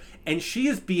together, and she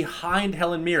is behind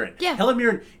Helen Mirren. Yeah. Helen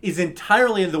Mirren is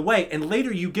entirely in the way, and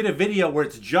later you get a video where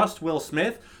it's just Will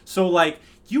Smith. So, like,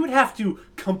 you would have to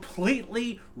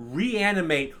completely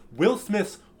reanimate Will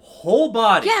Smith's whole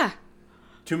body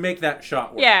to make that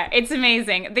shot work. Yeah, it's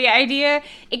amazing. The idea,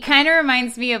 it kind of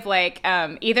reminds me of like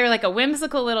either like a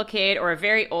whimsical little kid or a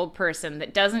very old person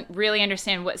that doesn't really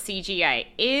understand what CGI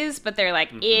is, but they're like,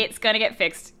 it's going to get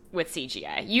fixed with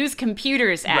CGI. Use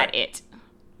computers at it.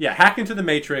 Yeah, hack into the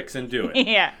Matrix and do it.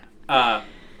 Yeah.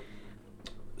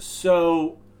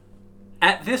 So,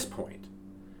 at this point,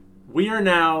 we are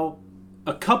now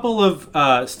a couple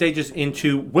of stages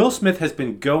into. Will Smith has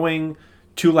been going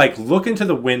to like look into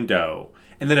the window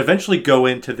and then eventually go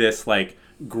into this like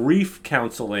grief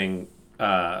counseling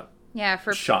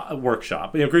workshop.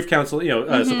 Grief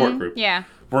counseling, support group. Yeah.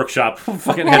 Workshop.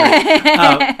 Fucking Henry.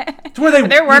 Where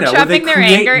they're workshopping their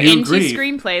anger into grief.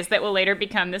 Screenplays that will later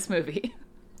become this movie.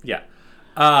 Yeah.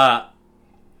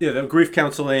 The grief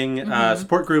counseling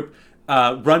support group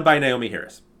run by Naomi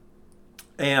Harris.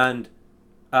 And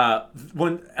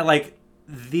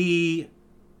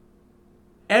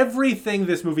everything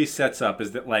this movie sets up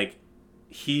is that like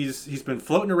he's been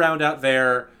floating around out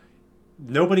there,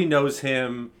 nobody knows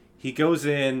him. He goes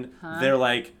in, they're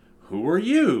like, "Who are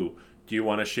you? Do you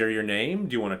want to share your name?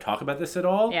 Do you want to talk about this at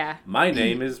all?" Yeah. My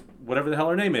name is whatever the hell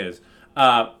her name is.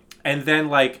 And then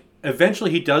like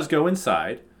eventually he does go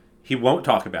inside. He won't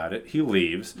talk about it. He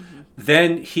leaves.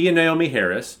 Then he and Naomi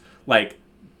Harris like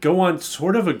go on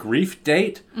sort of a grief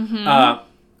date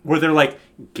where they're like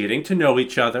getting to know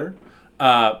each other,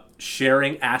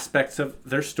 sharing aspects of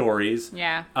their stories.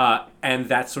 Yeah. And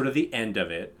that's sort of the end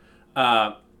of it.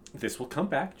 This will come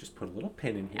back. Just put a little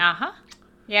pin in here.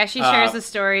 Yeah, she shares a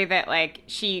story that like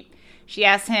she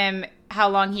asks him how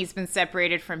long he's been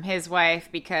separated from his wife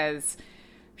because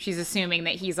she's assuming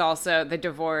that he's also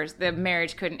the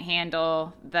marriage couldn't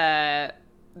handle the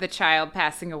child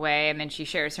passing away, and then she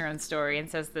shares her own story and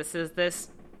says, "This is this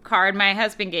card my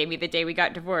husband gave me the day we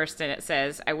got divorced," and it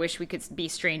says, "I wish we could be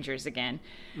strangers again."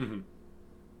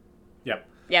 Yep.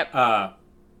 Yep. But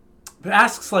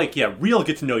asks like real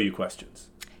get to know you questions.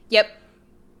 Yep.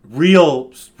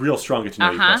 Real strong get to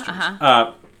know you questions.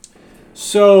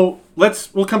 So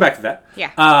we'll come back to that.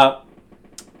 Yeah.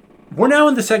 We're now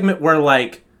in the segment where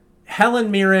like Helen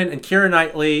Mirren and Keira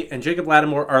Knightley and Jacob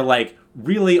Latimore are like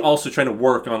really also trying to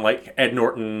work on like Ed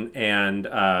Norton and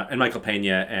Michael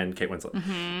Pena and Kate Winslet.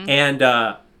 And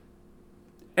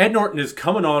Ed Norton is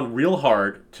coming on real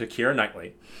hard to Keira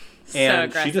Knightley.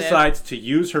 And she decides to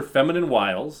use her feminine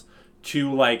wiles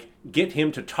to like get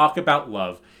him to talk about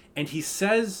love. And he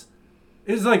says,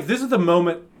 it's like, this is the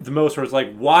moment the most where it's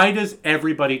like, why does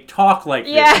everybody talk like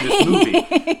this in this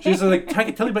movie? She's like, I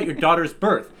can tell you about your daughter's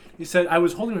birth. He said, I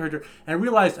was holding her and I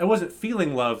realized I wasn't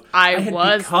feeling love. I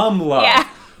had become love. Yeah.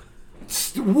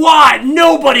 What?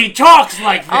 Nobody talks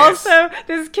like this. Also,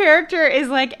 this character is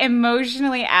like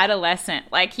emotionally adolescent.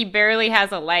 Like he barely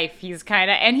has a life. He's kind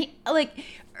of, and he like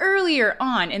earlier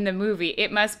on in the movie,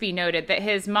 it must be noted that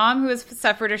his mom, who has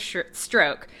suffered a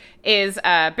stroke, is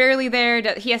barely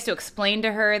there. He has to explain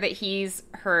to her that he's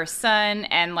her son,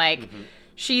 and like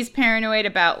she's paranoid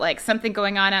about like something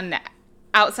going on the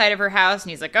outside of her house,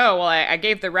 and he's like, "Oh well, I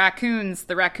gave the raccoons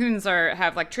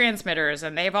have like transmitters,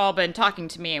 and they've all been talking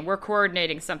to me, and we're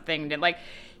coordinating something." And like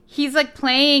he's like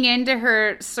playing into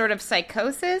her sort of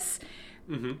psychosis.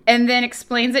 And then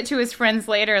explains it to his friends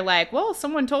later, like, "Well,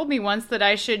 someone told me once that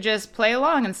I should just play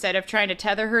along instead of trying to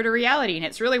tether her to reality, and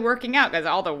it's really working out because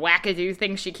all the wackadoo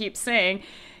things she keeps saying."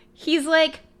 He's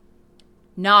like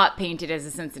not painted as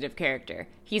a sensitive character.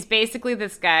 He's basically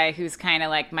this guy who's kind of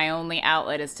like, my only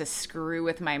outlet is to screw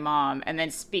with my mom and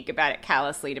then speak about it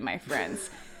callously to my friends.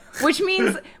 Which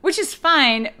is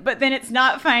fine, but then it's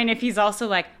not fine if he's also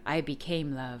like, "I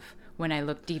became love when I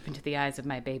looked deep into the eyes of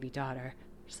my baby daughter."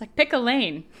 Just like, pick a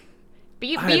lane.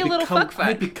 Be a little fuck.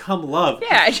 I become love.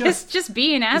 Yeah, just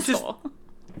be an asshole.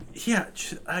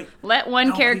 Let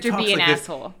one character be an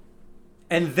asshole.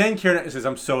 And then Keira says,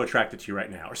 "I'm so attracted to you right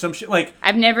now," or some shit like.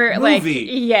 I've never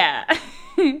movie.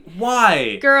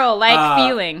 Why? Girl,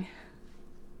 feeling.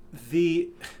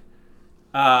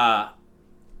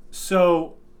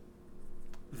 So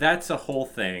that's a whole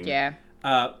thing. Yeah.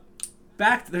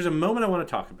 There's a moment I want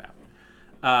to talk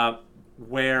about,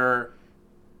 where.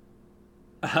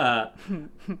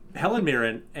 Helen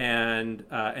Mirren and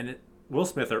Will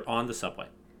Smith are on the subway.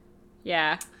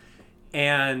 Yeah.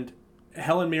 And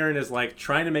Helen Mirren is like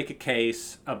trying to make a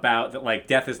case about that, like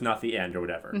death is not the end or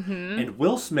whatever. And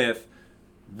Will Smith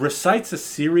recites a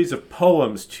series of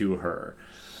poems to her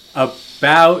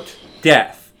about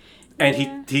death.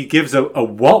 And he gives a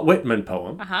Walt Whitman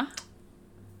poem.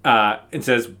 And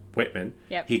says Whitman.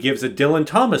 Yep. He gives a Dylan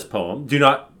Thomas poem. Do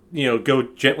not go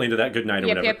gently into that good night or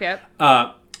whatever.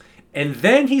 And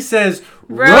then he says,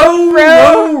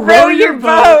 row your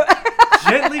boat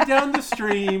gently down the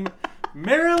stream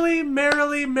Merrily,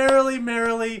 merrily, merrily,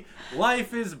 merrily,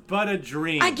 life is but a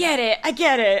dream. I get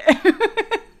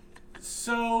it.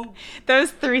 So...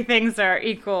 Those three things are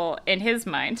equal in his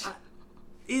mind.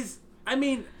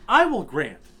 I will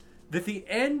grant that the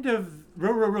end of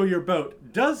Row, Row, Row Your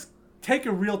Boat does take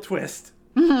a real twist.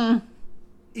 Mm-hmm.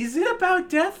 Is it about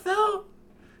death, though?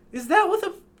 Is that what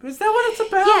it's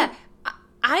about? Yeah.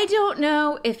 I don't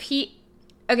know if he...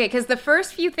 Okay, because the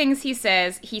first few things he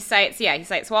says, he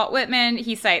cites Walt Whitman,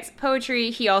 he cites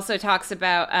poetry, he also talks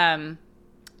about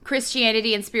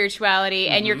Christianity and spirituality,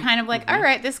 and you're kind of like, all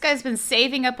right, this guy's been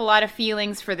saving up a lot of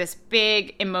feelings for this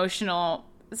big, emotional,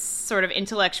 sort of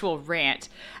intellectual rant.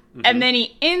 And then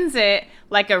he ends it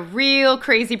like a real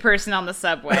crazy person on the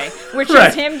subway, which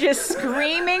is him just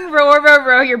screaming, row, row,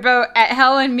 row your boat at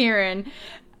Helen Mirren.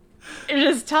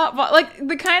 Just like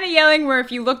the kind of yelling where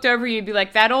if you looked over, you'd be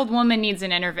like, that old woman needs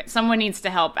an intervention. Someone needs to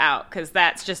help out, because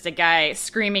that's just a guy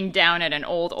screaming down at an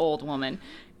old woman.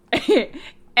 And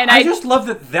I just love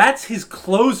that that's his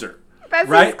closer. That's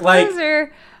his closer.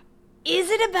 Like, is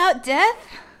it about death?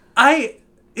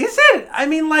 Is it? I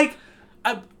mean, like,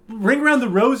 Ring Around the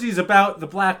Rosie's about the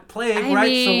Black Plague, right?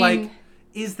 Mean, so, like,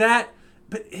 is that...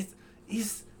 But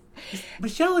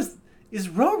Michelle, is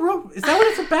Row, is that what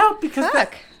it's about? Because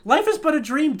Life is But a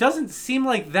Dream doesn't seem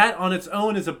like that on its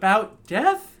own is about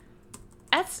death.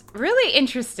 That's really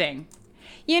interesting.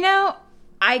 You know,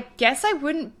 I guess I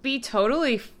wouldn't be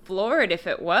totally floored if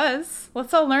it was.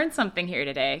 Let's all learn something here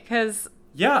today, because...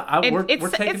 Yeah, we're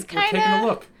taking a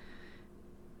look.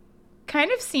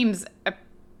 Kind of seems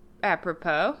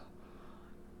apropos.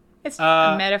 It's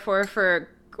a metaphor for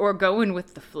or going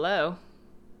with the flow,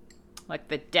 like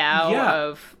the Tao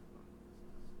of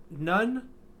none.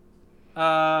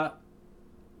 Nothing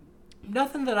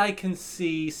that I can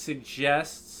see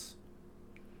suggests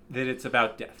that it's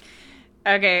about death.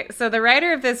 Okay, so the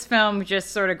writer of this film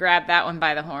just sort of grabbed that one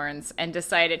by the horns and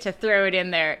decided to throw it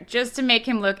in there just to make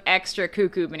him look extra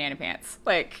cuckoo banana pants,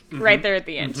 like right there at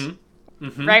the end.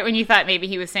 Right when you thought maybe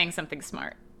he was saying something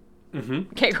smart.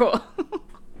 Okay, cool.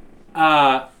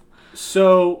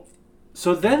 So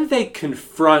then they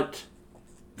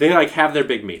have their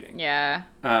big meeting. Yeah.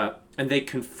 And they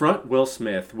confront Will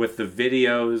Smith with the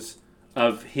videos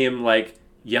of him, like,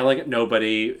 yelling at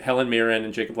nobody. Helen Mirren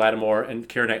and Jacob Latimore and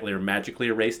Keira Knightley are magically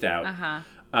erased out.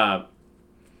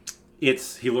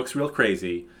 He looks real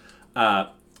crazy.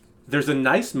 There's a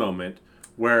nice moment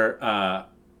where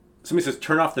somebody says,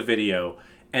 turn off the video,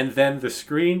 and then the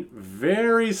screen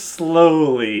very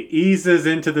slowly eases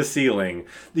into the ceiling.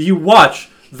 You watch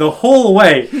the whole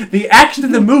way. The action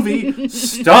in the movie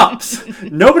stops.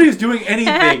 Nobody's doing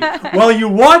anything while you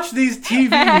watch these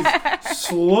TVs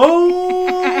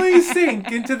slowly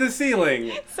sink into the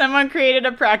ceiling. Someone created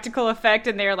a practical effect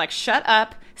and they were like, shut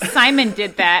up. Simon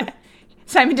did that.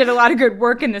 Simon did a lot of good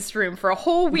work in this room for a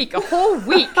whole week.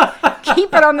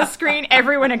 Keep it on the screen.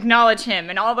 Everyone acknowledge him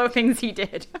and all the things he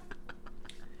did.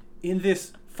 In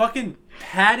this fucking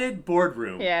padded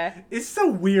boardroom. Yeah. It's a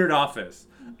weird office.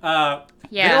 Everybody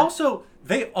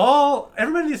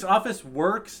in this office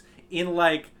works in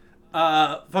like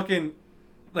fucking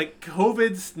like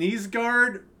COVID sneeze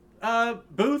guard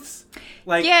booths.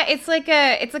 Like, yeah, it's like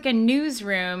a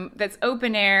newsroom that's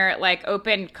open air, like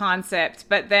open concept,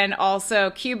 but then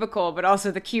also cubicle, but also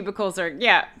the cubicles are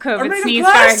COVID sneeze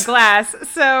guard glass.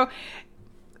 So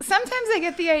sometimes I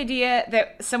get the idea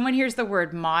that someone hears the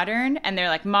word modern and they're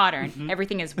like, modern.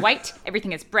 Everything is white,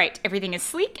 everything is bright, everything is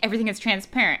sleek, everything is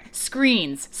transparent.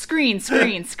 Screens.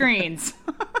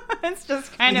 It's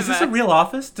just kind of Is this a real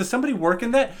office? Does somebody work in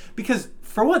that? Because,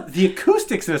 for what, the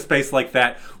acoustics in a space like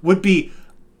that would be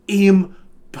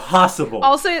impossible.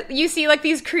 Also, you see like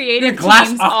these creative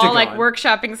teams all like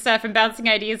workshopping stuff and bouncing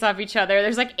ideas off each other.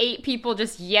 There's like 8 people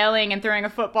just yelling and throwing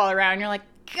a football around. You're like,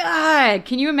 God,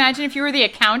 can you imagine if you were the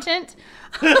accountant?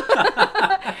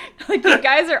 Like, these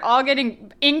guys are all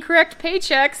getting incorrect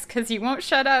paychecks because he won't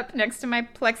shut up next to my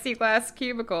plexiglass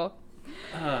cubicle.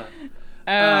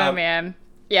 Man.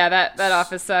 Yeah, that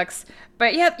office sucks.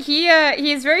 But yeah,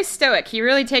 he's very stoic. He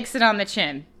really takes it on the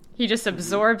chin. He just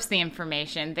absorbs the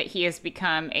information that he has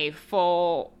become a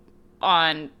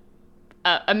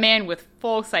man with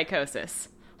full psychosis.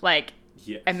 Like,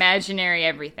 imaginary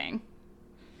everything.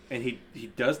 And he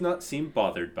does not seem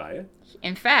bothered by it.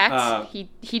 In fact,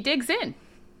 he digs in.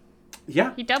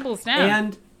 Yeah. He doubles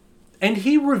down. And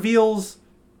he reveals,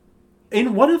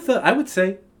 in one of the, I would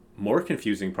say, more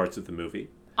confusing parts of the movie,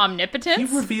 omnipotence? He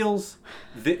reveals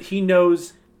that he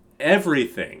knows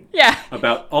everything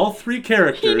about all 3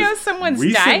 characters' he knows someone's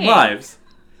recent dying. lives.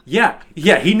 Yeah,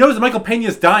 he knows Michael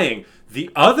Pena's dying. The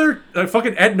other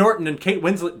fucking Ed Norton and Kate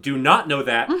Winslet do not know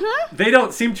that. Mm-hmm. They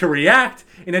don't seem to react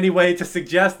in any way to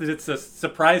suggest that it's a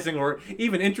surprising or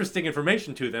even interesting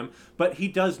information to them. But he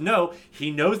does know.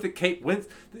 He knows that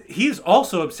he's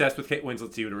also obsessed with Kate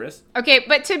Winslet's uterus. Okay,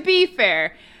 but to be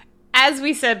fair, as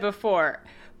we said before,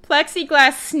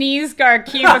 plexiglass sneeze guard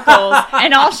cubicles,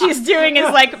 and all she's doing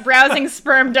is like browsing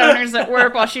sperm donors at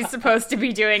work while she's supposed to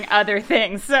be doing other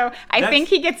things. So I think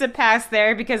he gets a pass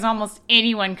there because almost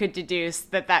anyone could deduce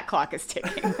that clock is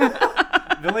ticking.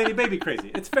 The lady baby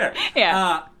crazy. It's fair.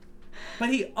 Yeah. But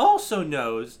he also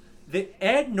knows that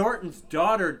Ed Norton's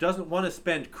daughter doesn't want to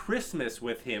spend Christmas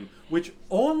with him, which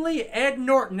only Ed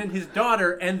Norton and his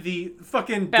daughter and the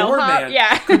fucking doorman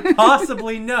could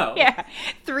possibly know. Yeah.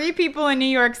 3 people in New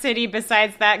York City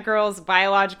besides that girl's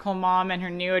biological mom and her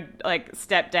new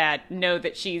stepdad know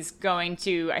that she's going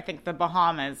to, I think, the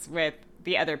Bahamas with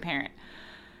the other parent.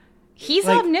 He's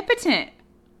omnipotent.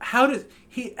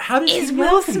 Is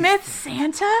Will Smith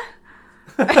Santa?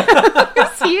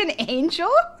 Is he an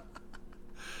angel?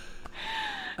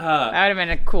 That would have been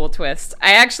a cool twist.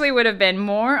 I actually would have been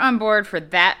more on board for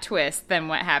that twist than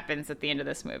what happens at the end of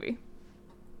this movie.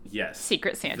 Yes.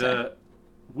 Secret Santa.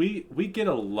 We get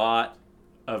a lot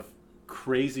of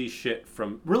crazy shit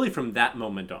from that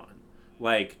moment on.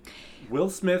 Like, Will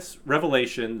Smith's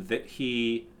revelation that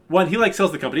he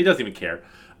sells the company, he doesn't even care.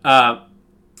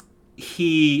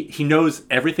 He knows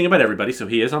everything about everybody, so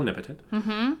he is omnipotent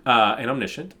and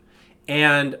omniscient.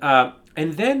 And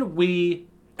then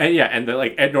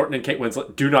Ed Norton and Kate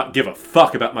Winslet do not give a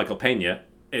fuck about Michael Pena,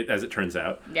 as it turns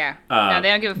out. Yeah. No, they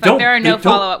don't give a fuck. There are no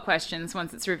follow-up questions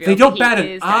once it's revealed. They don't bat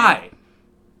an eye.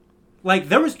 Like,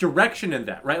 there was direction in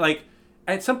that, right? Like,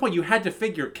 at some point you had to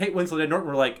figure Kate Winslet and Norton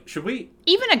were like, should we?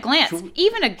 Even a glance. Should we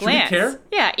care?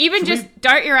 Yeah, even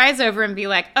dart your eyes over and be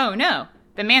like, oh no,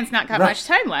 the man's not got much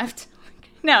time left.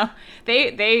 No,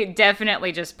 they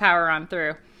definitely just power on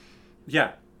through.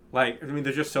 Yeah. Like, I mean,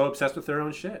 they're just so obsessed with their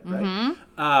own shit, right?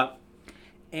 Mm-hmm.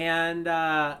 And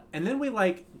then we,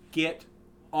 like, get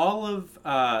all of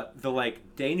the,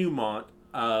 like, denouement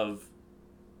of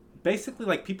basically,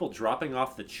 like, people dropping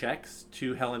off the checks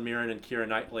to Helen Mirren and Keira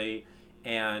Knightley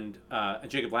and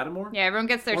Jacob Latimore. Yeah, everyone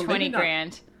gets their 20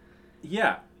 grand.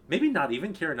 Yeah. Maybe not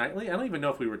even Keira Knightley. I don't even know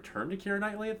if we return to Keira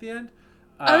Knightley at the end.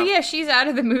 Oh, yeah, she's out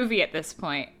of the movie at this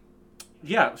point.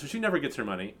 Yeah, so she never gets her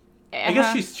money. I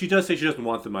guess she does say she doesn't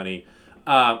want the money.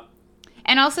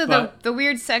 And also the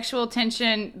weird sexual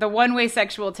tension, the one-way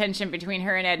sexual tension between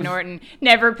her and Ed Norton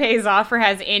never pays off or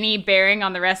has any bearing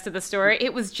on the rest of the story.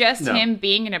 It was just him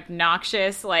being an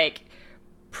obnoxious, like,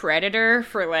 predator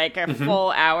for, like, a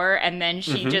full hour, and then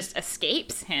she just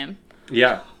escapes him.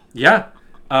 Yeah. Yeah.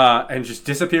 And just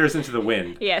disappears into the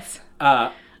wind. Yes.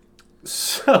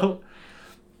 So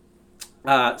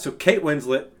Kate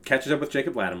Winslet catches up with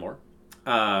Jacob Latimore.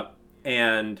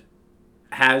 And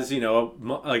has,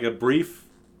 a brief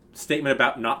statement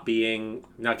about not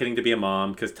getting to be a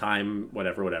mom because time,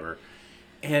 whatever.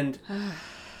 And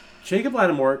Jacob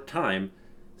Latimore,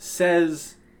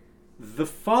 says the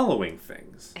following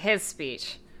things. His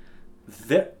speech.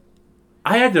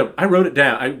 I wrote it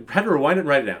down. I had to rewind it and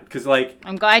write it down because, like,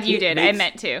 I'm glad you did. I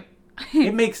meant to.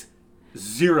 It makes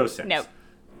zero sense. Nope.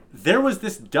 There was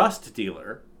this dust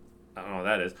dealer, I don't know what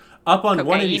that is, up on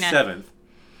 187th,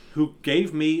 who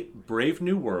gave me Brave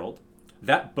New World.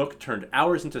 That book turned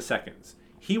hours into seconds.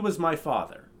 He was my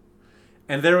father.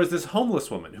 And there was this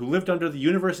homeless woman who lived under the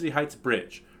University Heights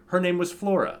Bridge. Her name was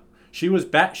Flora. She was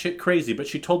batshit crazy, but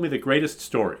she told me the greatest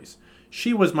stories.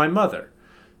 She was my mother.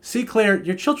 See, Claire,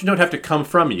 your children don't have to come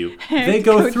from you. They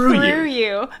go through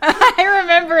you. I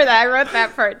remember that. I wrote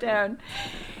that part down.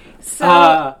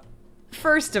 So,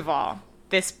 first of all,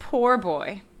 this poor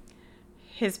boy,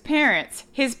 his parents,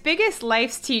 his biggest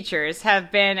life's teachers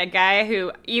have been a guy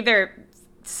who either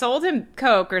sold him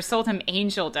coke or sold him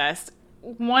angel dust.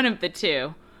 One of the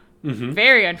two. Mm-hmm.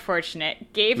 Very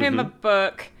unfortunate. Gave him a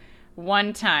book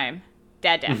one time.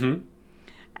 Dad. Mm-hmm.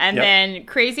 And then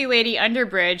Crazy Lady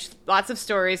Underbridge, lots of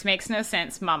stories, makes no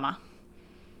sense, mama.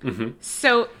 Mm-hmm.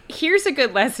 So here's a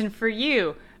good lesson for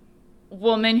you,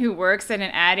 woman who works at an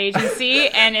ad agency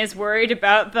and is worried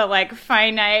about the, like,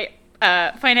 finite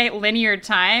linear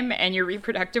time and your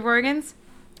reproductive organs.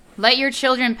 Let your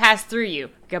children pass through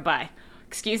you. Goodbye.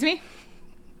 Excuse me?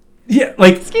 Yeah,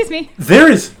 like... Excuse me?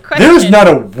 There is not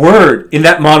a word in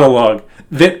that monologue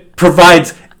that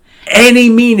provides any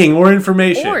meaning or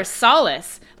information. Or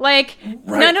solace. Like,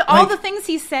 all the things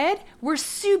he said were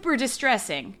super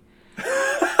distressing.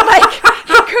 Like,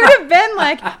 he could have been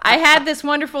like, I had this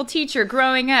wonderful teacher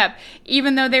growing up.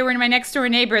 Even though they were my next door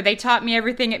neighbor, they taught me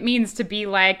everything it means to be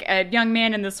like a young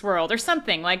man in this world or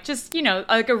something. Like just,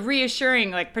 like a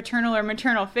reassuring, like paternal or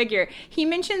maternal figure. He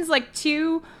mentions like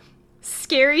two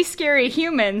scary, scary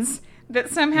humans that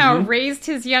somehow raised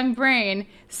his young brain.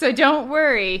 So don't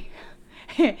worry.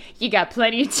 You got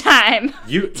plenty of time.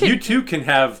 You too can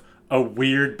have a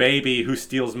weird baby who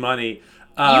steals money.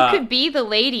 You could be the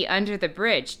lady under the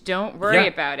bridge. Don't worry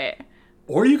about it.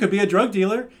 Or you could be a drug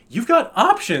dealer. You've got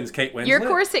options, Kate Winslet. You're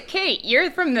Corset Kate.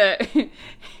 You're from the...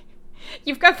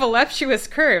 You've got voluptuous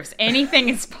curves. Anything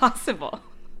is possible.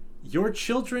 Your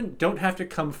children don't have to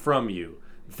come from you.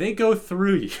 They go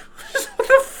through you. What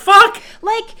the fuck?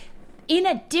 Like, in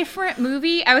a different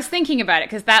movie, I was thinking about it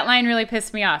because that line really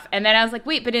pissed me off. And then I was like,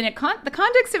 wait, but in the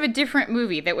context of a different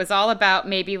movie that was all about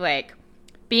maybe like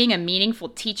being a meaningful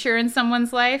teacher in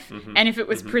someone's life, and if it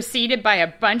was preceded by a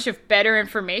bunch of better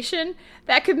information,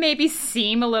 that could maybe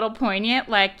seem a little poignant.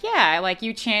 Like, yeah, like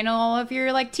you channel all of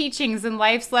your like teachings and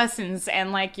life's lessons,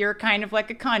 and like you're kind of like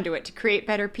a conduit to create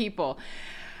better people.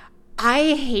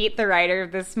 I hate the writer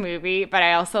of this movie, but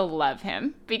I also love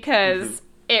him because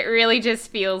it really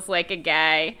just feels like a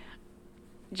guy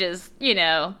just,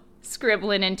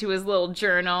 scribbling into his little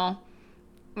journal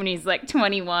when he's like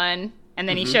 21. And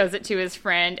then he shows it to his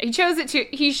friend. He shows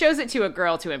it to a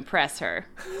girl to impress her.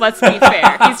 Let's be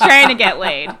fair. He's trying to get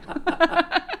laid.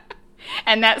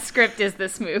 And that script is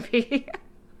this movie.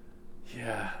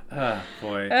 Yeah. Oh,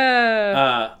 boy.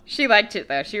 She liked it,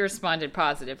 though. She responded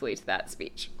positively to that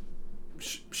speech.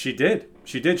 She did.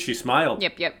 She smiled.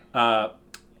 Yep.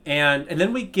 And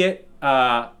then we get...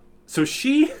 so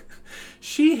she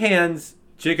hands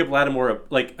Jacob Latimore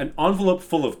like an envelope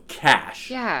full of cash.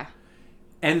 Yeah.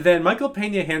 And then Michael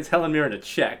Pena hands Helen Mirren a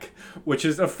check, which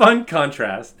is a fun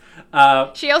contrast.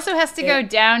 She also has to go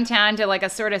downtown to like a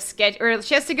sort of sketch, or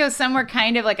she has to go somewhere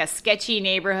kind of like a sketchy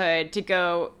neighborhood to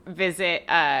go visit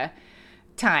to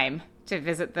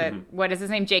visit the, what is his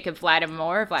name? Jacob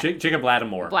Latimore? Jacob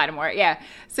Latimore. Latimore, yeah.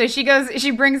 So she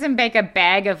brings him back a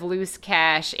bag of loose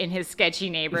cash in his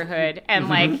sketchy neighborhood. And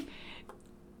like,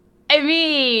 I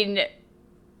mean,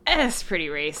 that's pretty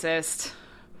racist.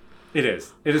 It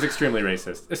is. It is extremely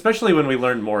racist, especially when we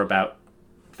learn more about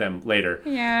them later.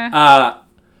 Yeah.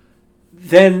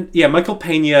 Then Michael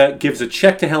Pena gives a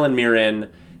check to Helen Mirren,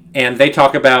 and they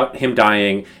talk about him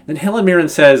dying. Then Helen Mirren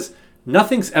says,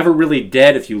 "Nothing's ever really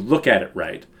dead if you look at it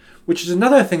right," which is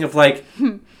another thing of like,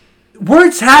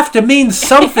 words have to mean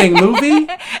something, movie.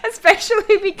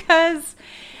 Especially because,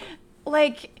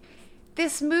 like,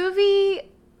 this movie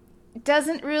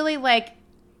doesn't really like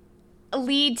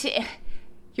lead to.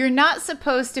 You're not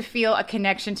supposed to feel a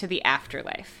connection to the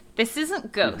afterlife. This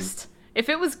isn't Ghost. If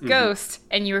it was Ghost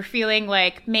and you were feeling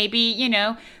like maybe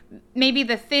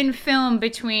the thin film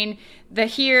between the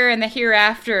here and the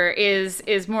hereafter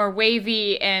is more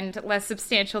wavy and less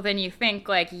substantial than you think,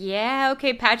 like, yeah,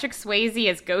 okay, Patrick Swayze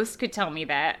as Ghost could tell me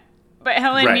that. But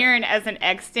Helen Mirren as an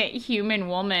extant human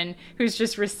woman who's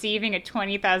just receiving a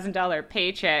 $20,000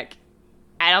 paycheck,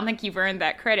 I don't think you've earned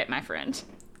that credit, my friend.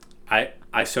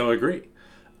 I so agree.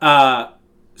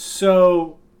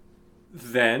 So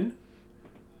then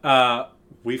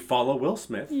we follow Will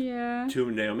Smith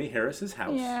to Naomi Harris's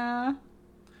house. Yeah.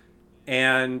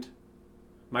 And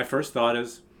my first thought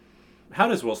is, how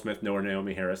does Will Smith know where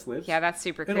Naomi Harris lives? Yeah, that's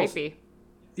super creepy.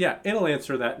 It'll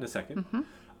answer that in a second.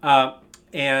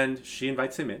 And she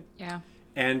invites him in. Yeah.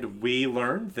 And we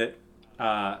learn that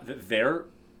they're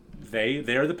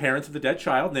the parents of the dead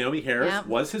child. Naomi Harris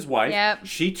was his wife. Yep.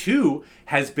 She too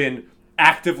has been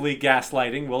actively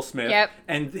gaslighting Will Smith,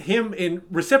 and him in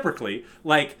reciprocally.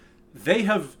 Like they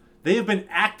have been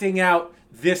acting out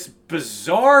this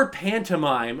bizarre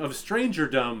pantomime of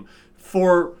strangerdom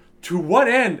to what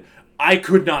end I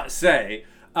could not say.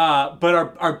 But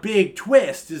our big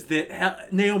twist is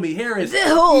that Naomi Harris the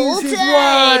whole is his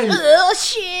time. wife. Oh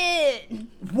shit!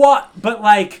 What? But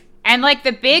like. And, like,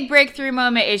 the big breakthrough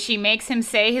moment is she makes him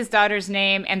say his daughter's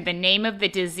name and the name of the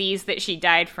disease that she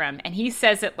died from. And he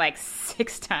says it, like,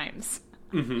 6 times.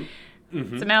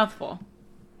 It's a mouthful.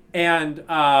 And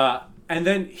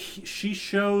then she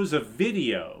shows a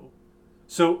video.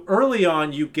 So early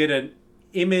on, you get an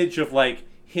image of, like,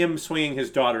 him swinging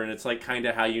his daughter. And it's, like, kind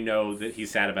of how you know that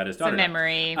he's sad about his daughter. It's a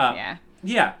memory, yeah.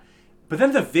 Yeah. But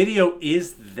then the video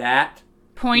is that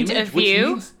point image, of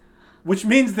view. Which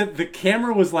means that the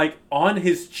camera was, like, on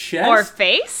his chest. Or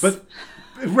face. But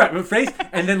face.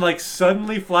 And then, like,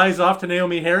 suddenly flies off to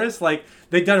Naomi Harris. Like,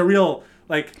 they've done a real,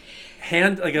 like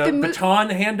a baton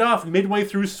handoff midway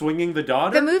through swinging the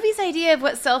daughter. The movie's idea of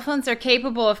what cell phones are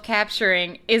capable of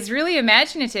capturing is really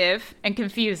imaginative and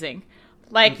confusing.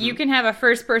 Like, you can have a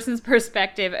first person's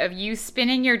perspective of you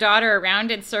spinning your daughter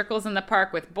around in circles in the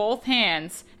park with both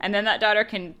hands, and then that daughter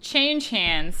can change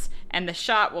hands, and the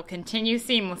shot will continue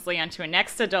seamlessly onto a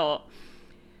next adult.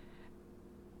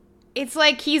 It's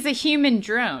like he's a human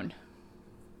drone.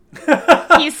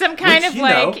 He's some kind of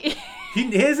like...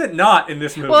 He isn't not in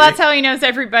this movie. Well, that's how he knows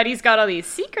everybody's got all these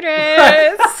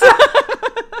secrets.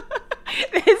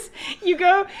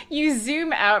 You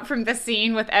zoom out from the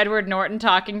scene with Edward Norton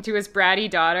talking to his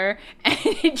bratty daughter, and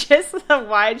it's just a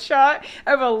wide shot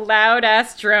of a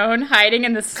loud-ass drone hiding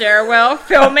in the stairwell,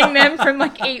 filming them from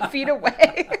like 8 feet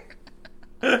away.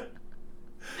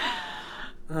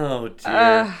 Oh,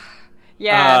 dear.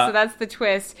 So that's the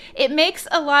twist. It makes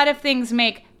a lot of things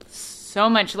make so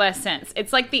much less sense.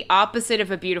 It's like the opposite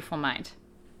of A Beautiful Mind.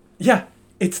 Yeah,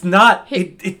 it's not.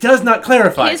 It does not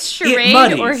clarify. His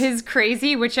charade or his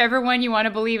crazy, whichever one you want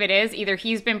to believe it is, either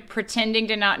he's been pretending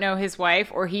to not know his wife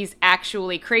or he's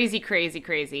actually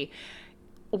crazy.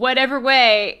 Whatever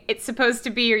way it's supposed to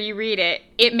be or you read it,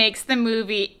 it makes the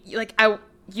movie, like,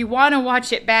 you want to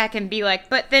watch it back and be like,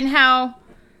 but then how?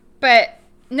 But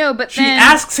no, but then... She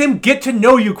asks him get to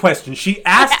know you questions. She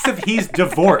asks if he's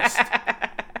divorced.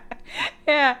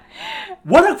 Yeah.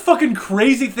 What a fucking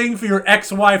crazy thing for your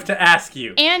ex-wife to ask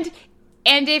you. And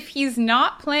if he's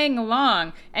not playing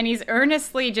along and he's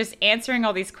earnestly just answering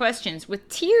all these questions with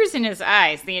tears in his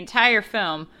eyes the entire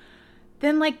film,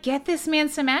 then, like, get this man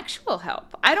some actual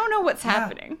help. I don't know what's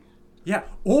happening. Yeah,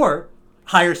 or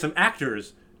hire some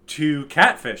actors to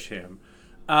catfish him.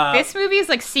 This movie is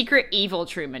like Secret Evil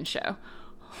Truman Show.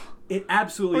 It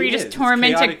absolutely is. Where you just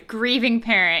torment a grieving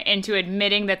parent into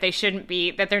admitting that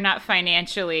that they're not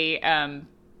financially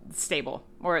stable,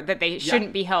 or that they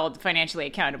shouldn't be held financially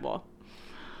accountable.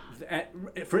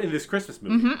 In this Christmas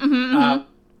movie.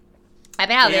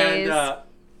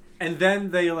 And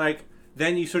then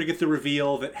then you sort of get the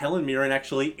reveal that Helen Mirren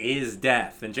actually is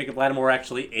death, and Jacob Latimore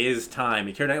actually is time,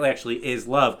 and Keira Knightley actually is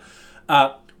love,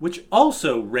 which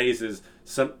also raises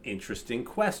some interesting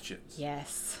questions.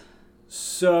 Yes.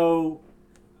 So,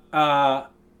 I'm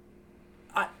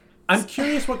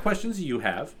curious what questions you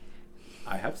have.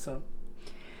 I have some.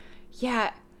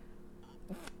 Yeah.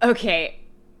 Okay.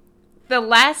 The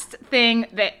last thing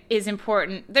that is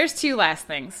important, there's two last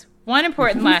things. One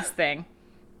important last thing.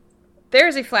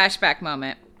 There's a flashback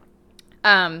moment.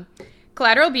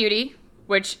 Collateral Beauty,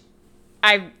 which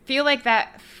I feel like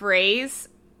that phrase,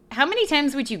 how many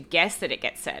times would you guess that it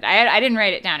gets said? I didn't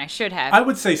write it down. I should have. I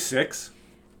would say 6.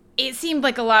 It seemed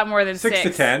like a lot more than 6.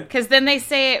 6 to 10. Because then they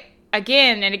say it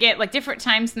again and again, like different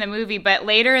times in the movie. But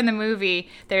later in the movie,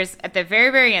 there's, at the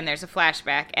very, very end, there's a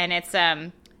flashback. And it's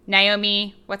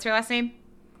Naomi, what's her last name?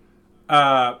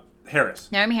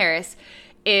 Harris. Naomi Harris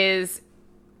is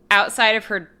outside of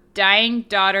her dying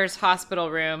daughter's hospital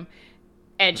room.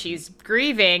 And she's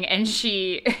grieving. And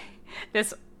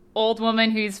this old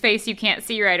woman whose face you can't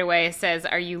see right away says,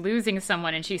 "Are you losing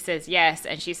someone?" And she says, "Yes."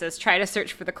 And she says, "Try to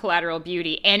search for the collateral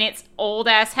beauty." And it's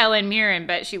old-ass Helen Mirren,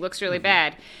 but she looks really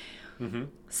bad. Mm-hmm.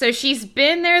 So she's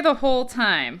been there the whole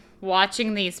time,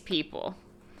 watching these people.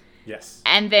 Yes.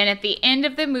 And then at the end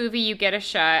of the movie, you get a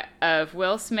shot of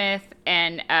Will Smith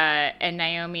and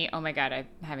Naomi. Oh my God, I'm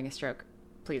having a stroke.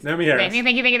 Please. Naomi Harris. Thank you.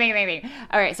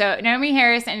 All right, so Naomi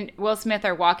Harris and Will Smith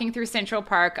are walking through Central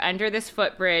Park under this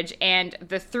footbridge, and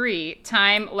the three,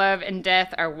 Time, Love, and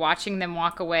Death, are watching them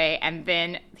walk away, and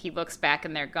then he looks back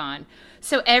and they're gone.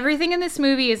 So everything in this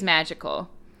movie is magical,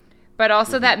 but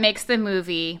also that makes the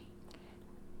movie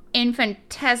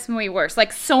infinitesimally worse,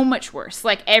 like so much worse.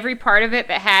 Like every part of it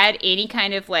that had any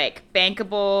kind of like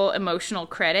bankable emotional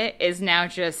credit is now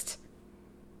just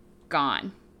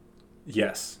gone.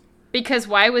 Yes. Because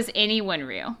why was anyone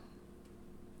real?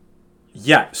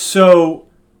 Yeah, so...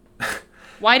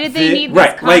 Why did they need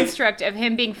this construct of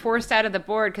him being forced out of the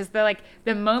board? Because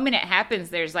the moment it happens,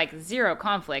 there's like zero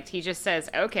conflict. He just says,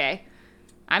 "Okay,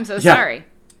 I'm so sorry."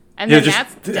 And then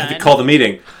that's done. Call the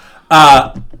meeting.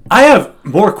 I have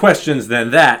more questions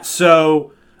than that.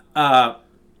 So, why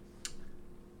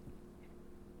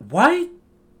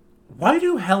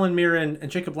do Helen Mirren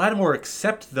and Jacob Latimore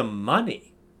accept the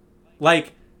money?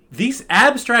 Like... These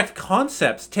abstract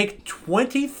concepts take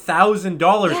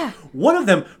 $20,000. Yeah. One of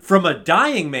them from a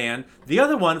dying man, the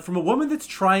other one from a woman that's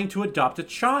trying to adopt a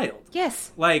child.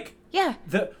 Yes. Like, yeah.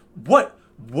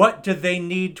 what do they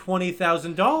need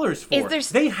 $20,000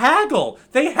 for? They haggle.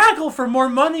 They haggle for more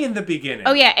money in the beginning.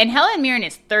 Oh, yeah, and Helen Mirren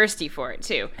is thirsty for it,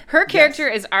 too. Her character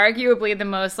is arguably the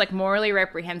most, like, morally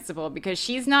reprehensible because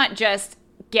she's not just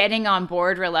getting on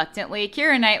board reluctantly.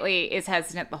 Keira Knightley is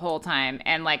hesitant the whole time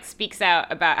and, like, speaks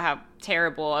out about how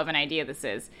terrible of an idea this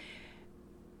is.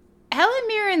 Helen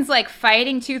Mirren's, like,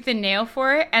 fighting tooth and nail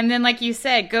for it, and then, like you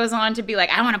said, goes on to be like,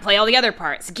 I want to play all the other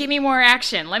parts. Give me more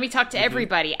action. Let me talk to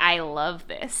everybody. I love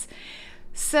this.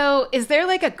 So, is there,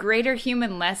 like, a greater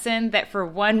human lesson that for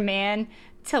one man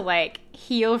to, like,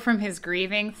 heal from his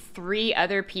grieving, 3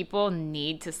 other people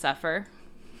need to suffer?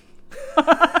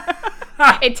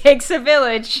 It takes a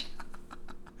village.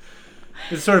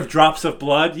 It's sort of drops of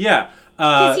blood, yeah.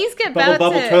 Because he's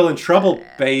bubble, toil, and trouble,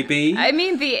 baby. I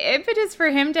mean, the impetus for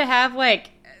him to have,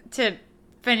 like, the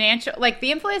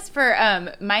influence for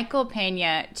Michael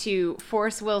Pena to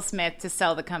force Will Smith to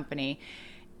sell the company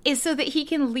is so that he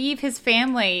can leave his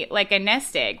family like a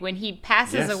nest egg when he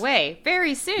passes away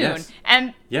very soon.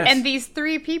 Yes. And these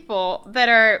 3 people that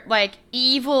are, like,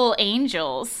 evil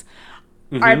angels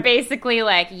are basically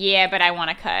like, yeah, but I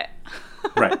want to cut.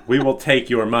 Right. We will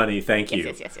take your money. Thank you.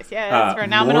 Yes. For a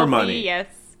nominal more money. fee, yes.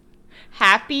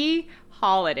 Happy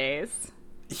holidays.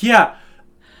 Yeah.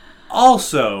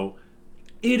 Also,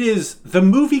 the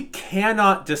movie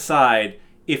cannot decide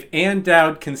if Ann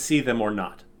Dowd can see them or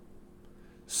not.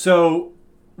 So,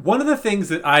 one of the things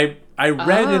that I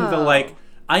read in the, like,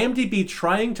 IMDb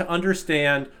trying to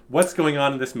understand what's going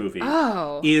on in this movie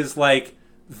is, like,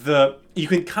 you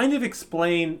can kind of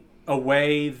explain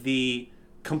away the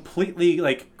completely,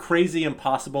 like, crazy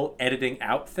impossible editing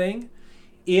out thing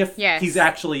if he's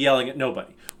actually yelling at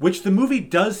nobody, which the movie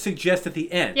does suggest at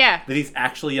the end that he's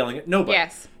actually yelling at nobody.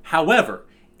 However,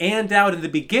 Ann Dowd in the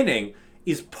beginning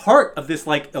is part of this,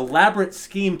 like, elaborate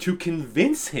scheme to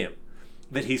convince him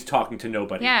that he's talking to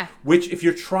nobody, which if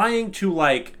you're trying to,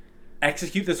 like,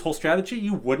 execute this whole strategy,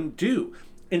 you wouldn't do.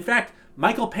 In fact,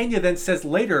 Michael Pena then says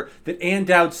later that Ann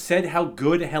Dowd said how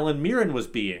good Helen Mirren was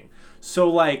being. So,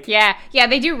 like... Yeah,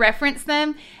 they do reference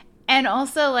them. And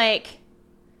also, like...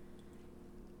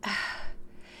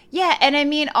 Yeah, and I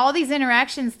mean, all these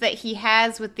interactions that he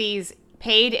has with these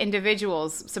paid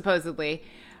individuals, supposedly,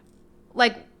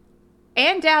 like,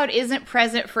 Ann Dowd isn't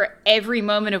present for every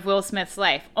moment of Will Smith's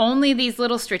life. Only these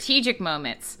little strategic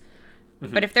moments.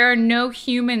 But if there are no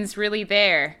humans really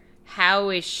there, how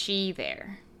is she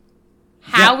there?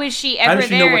 How is she ever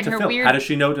there in her weird How does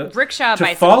she know to rickshaw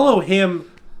bicycle? Follow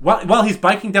him while he's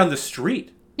biking down the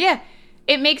street? Yeah.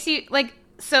 It makes you, like,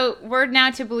 so we're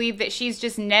now to believe that she's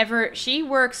just never, she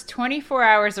works 24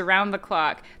 hours around the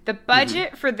clock. The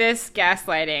budget for this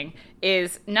gaslighting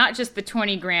is not just the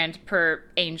 $20,000 per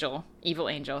evil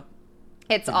angel.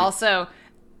 It's also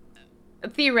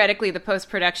theoretically the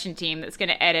post-production team that's going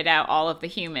to edit out all of the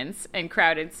humans in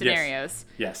crowded scenarios.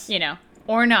 Yes. You know,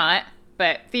 or not.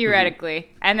 But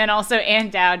theoretically. And then also Ann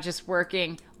Dowd just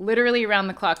working literally around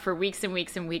the clock for weeks and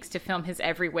weeks and weeks to film his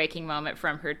every waking moment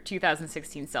from her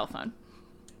 2016 cell phone.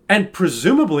 And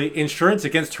presumably insurance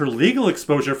against her legal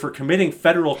exposure for committing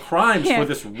federal crimes for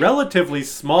this relatively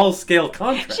small-scale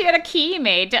contract. She had a key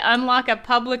made to unlock a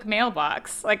public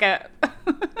mailbox. Like a...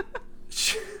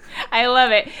 I love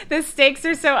it. The stakes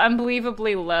are so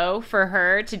unbelievably low for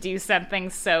her to do something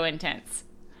so intense.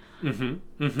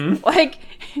 Like,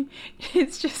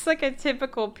 it's just like a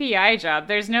typical PI job.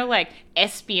 There's no, like,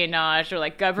 espionage or,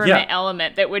 like, government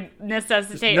element that would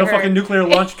necessitate There's no fucking nuclear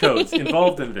launch codes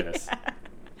involved in this.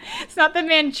 It's not the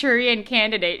Manchurian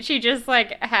Candidate. She just,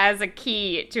 like, has a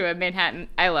key to a Manhattan.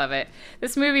 I love it.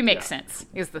 This movie makes sense,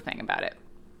 is the thing about it.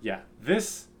 Yeah.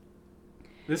 This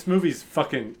movie's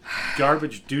fucking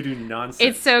garbage doo-doo nonsense.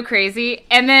 It's so crazy.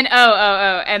 And then,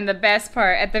 and the best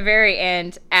part, at the very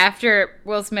end, after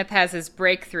Will Smith has his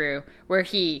breakthrough, where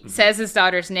he says his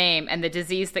daughter's name and the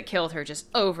disease that killed her just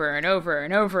over and over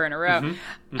and over in a row,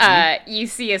 you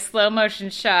see a slow-motion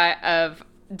shot of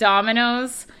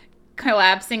dominoes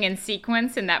collapsing in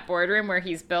sequence in that boardroom where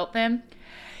he's built them.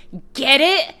 Get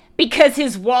it? Because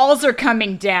his walls are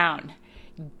coming down.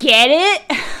 Get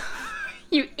it?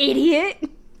 You idiot.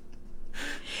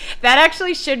 That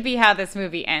actually should be how this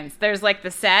movie ends. There's, like, the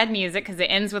sad music, because it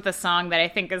ends with a song that I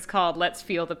think is called Let's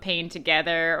Feel the Pain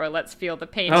Together, or Let's Feel the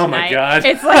Pain Tonight. Oh, my God.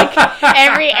 It's like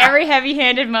every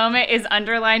heavy-handed moment is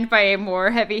underlined by a more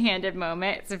heavy-handed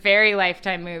moment. It's a very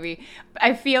Lifetime movie.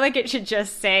 I feel like it should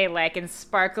just say, like, in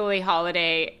sparkly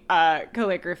holiday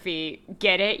calligraphy,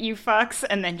 get it, you fucks,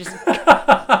 and then just...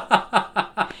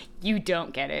 You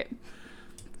don't get it.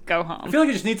 Go home. I feel like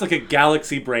it just needs, like, a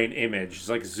galaxy brain image, just,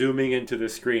 like, zooming into the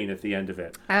screen at the end of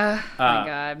it. Oh, my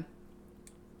God.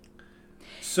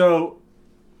 So,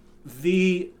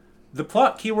 the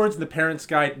plot keywords in the Parents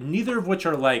Guide, neither of which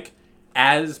are like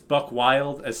as buck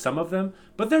wild as some of them,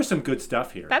 but there's some good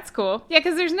stuff here. That's cool. Yeah,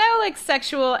 because there's no like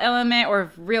sexual element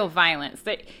or real violence.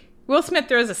 Will Smith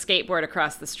throws a skateboard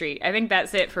across the street. I think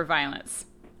that's it for violence.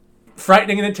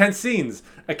 Frightening and intense scenes.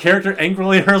 A character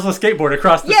angrily hurls a skateboard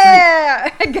across the street.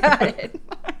 Yeah, I got it.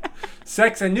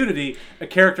 Sex and nudity. A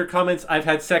character comments, "I've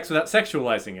had sex without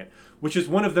sexualizing it," which is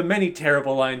one of the many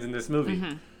terrible lines in this movie.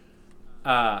 Mm-hmm.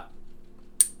 Plot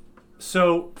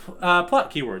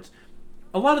keywords.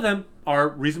 A lot of them are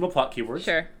reasonable plot keywords.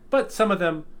 Sure. But some of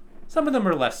them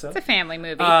are less so. It's a family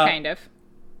movie, kind of.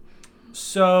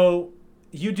 So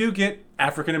you do get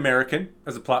African American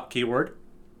as a plot keyword.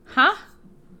 Huh?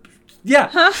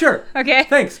 Yeah, sure. Okay.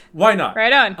 Thanks. Why not?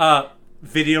 Right on.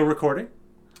 Video recording.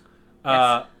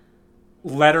 Yes.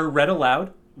 Letter read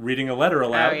aloud. Reading a letter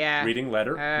aloud. Oh, yeah. Reading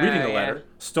letter. Reading a letter.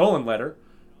 Stolen letter.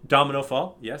 Domino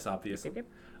fall. Yes, obviously.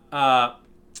 Yep.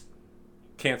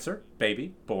 Cancer.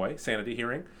 Baby. Boy. Sanity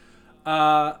hearing.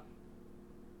 Dog.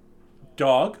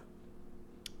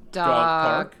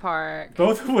 Dog park.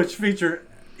 Both of which feature,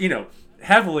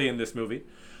 heavily in this movie.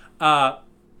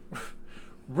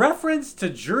 Reference to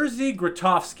Jerzy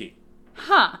Grotowski.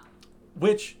 Huh.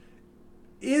 Which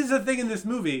is a thing in this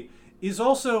movie, is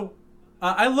also...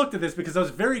 I looked at this because I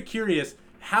was very curious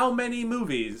how many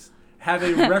movies have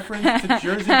a reference to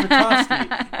Jerzy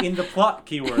Grotowski in the plot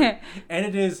keyword. And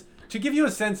it is, to give you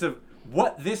a sense of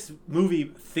what this movie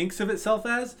thinks of itself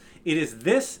as, it is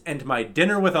this and My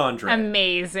Dinner with Andre.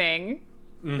 Amazing.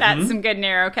 Mm-hmm. That's some good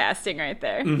narrow casting right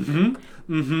there. Mm-hmm.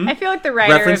 Mm-hmm. I feel like the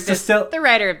writer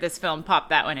of this film popped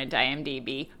that one into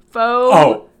IMDb.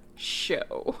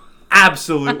 Show.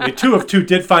 Absolutely. 2 of 2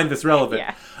 did find this relevant.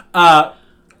 Yeah.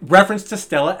 Reference to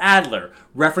Stella Adler.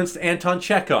 Reference to Anton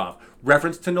Chekhov.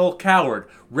 Reference to Noel Coward.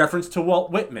 Reference to Walt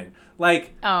Whitman.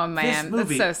 Like, oh man, this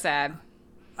movie, that's so sad.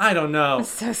 I don't know. That's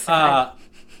so sad.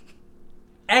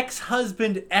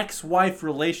 Ex-husband, ex-wife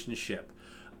relationship.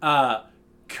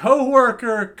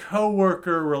 Coworker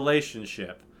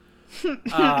relationship.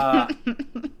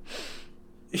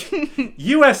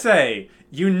 USA,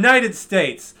 United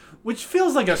States, which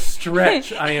feels like a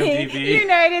stretch, IMDb.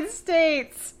 United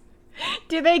States.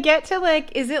 Do they get to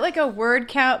is it like a word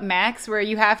count max where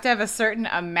you have to have a certain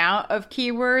amount of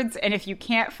keywords, and if you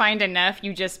can't find enough,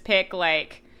 you just pick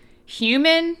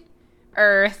human,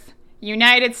 Earth,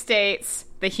 United States,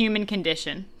 the human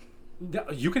condition?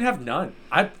 You can have none.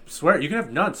 I swear, you can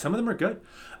have none. Some of them are good.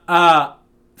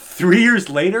 3 years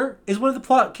later is one of the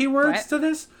plot keywords to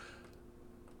this.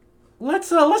 Let's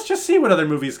just see what other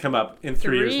movies come up in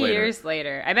 3 years later. 3 years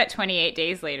later. I bet 28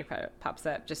 Days Later pops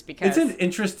up just because. It's an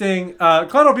interesting...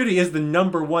 Collateral Beauty is the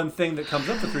number one thing that comes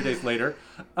up for 3 days later.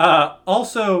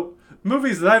 Also,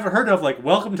 movies that I've heard of, like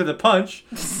Welcome to the Punch,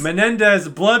 Menendez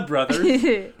Blood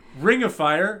Brothers, Ring of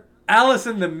Fire, Alice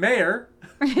and the Mayor,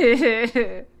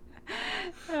 Play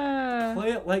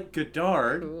It Like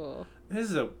Godard. Cool.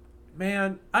 This is a...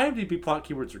 Man, IMDb plot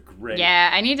keywords are great.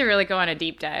 Yeah, I need to really go on a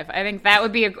deep dive. I think that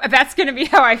would be that's going to be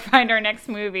how I find our next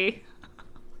movie.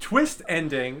 Twist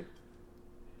ending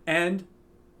and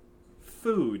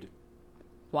food.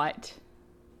 What?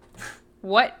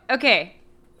 Okay,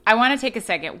 I want to take a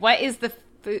second. What is the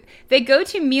food? They go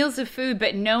to meals of food,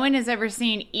 but no one has ever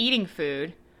seen eating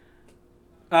food.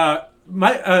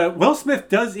 Will Smith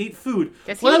does eat food.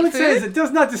 Does he what eat I would food? say is it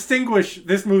does not distinguish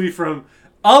this movie from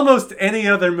almost any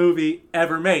other movie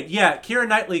ever made. Yeah, Keira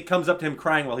Knightley comes up to him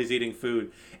crying while he's eating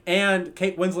food. And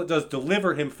Kate Winslet does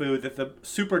deliver him food that the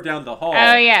super down the hall.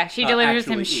 Oh, yeah. She delivers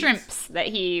him eats. shrimps that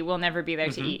he will never be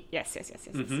there to eat. Yes.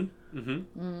 Mm-hmm.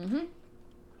 Mm-hmm. Mm-hmm.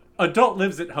 Adult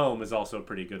Lives at Home is also a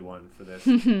pretty good one for this.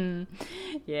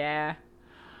 Yeah.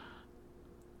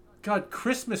 God,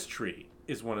 Christmas tree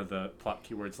is one of the plot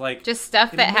keywords. Just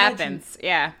stuff that happens.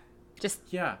 Yeah. Just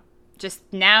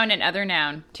noun and other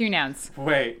noun. 2 nouns.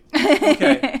 Wait.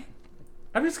 Okay.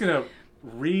 I'm just going to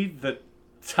read the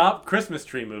top Christmas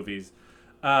tree movies.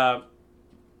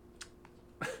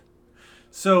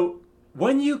 So,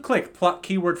 when you click plot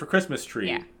keyword for Christmas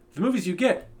tree, the movies you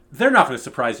get, they're not going to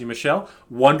surprise you, Michelle.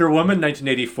 Wonder Woman,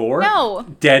 1984. No.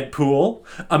 Deadpool.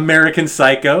 American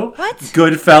Psycho. What?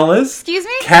 Goodfellas. Excuse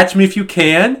me? Catch Me If You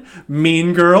Can.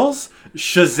 Mean Girls.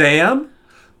 Shazam.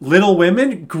 Little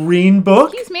Women, Green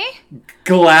Book. Excuse me?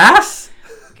 Glass.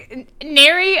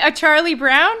 Nary a Charlie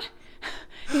Brown?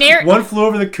 One Flew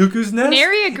Over the Cuckoo's Nest.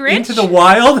 Nary a Grinch? Into the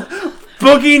Wild.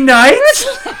 Boogie Nights.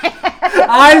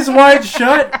 Eyes Wide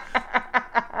Shut.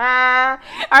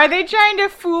 Are they trying to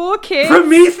fool kids?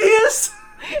 Prometheus.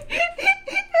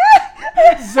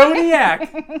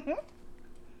 Zodiac.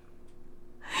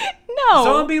 No.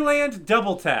 Zombieland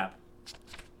Double Tap.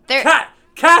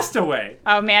 Castaway.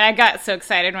 Oh man, I got so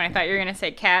excited when I thought you were gonna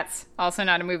say Cats. Also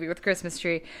not a movie with a Christmas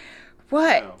tree.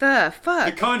 What the fuck?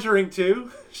 The Conjuring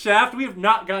 2, Shaft. We have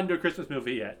not gotten to a Christmas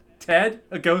movie yet. Ted,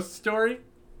 A Ghost Story.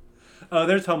 Oh,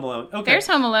 there's Home Alone. Okay, there's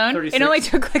Home Alone. 36. It only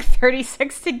took like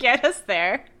 36 to get us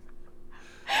there.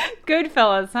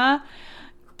 Goodfellas, huh?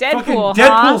 Deadpool,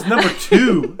 Deadpool's number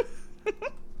 2.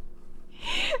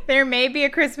 There may be a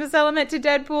Christmas element to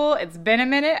Deadpool. It's been a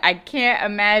minute. I can't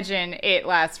imagine it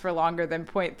lasts for longer than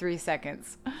 0.3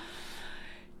 seconds.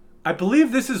 I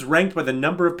believe this is ranked by the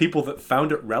number of people that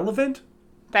found it relevant.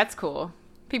 That's cool.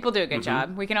 People do a good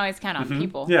job. We can always count on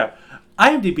people. Yeah.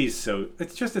 IMDb's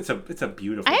it's a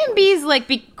beautiful IMDb's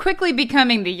like quickly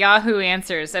becoming the Yahoo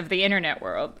Answers of the internet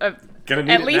world. At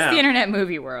least the internet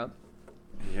movie world.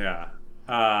 Yeah.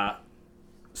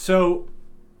 So,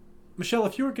 Michelle,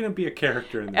 if you were going to be a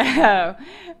character in this movie,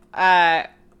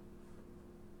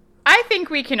 I think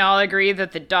we can all agree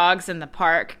that the dogs in the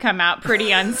park come out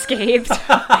pretty unscathed.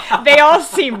 They all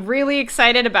seem really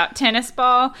excited about tennis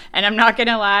ball, and I'm not going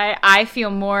to lie, I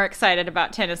feel more excited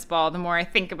about tennis ball the more I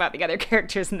think about the other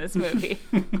characters in this movie.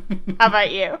 How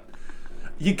about you?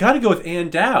 You got to go with Ann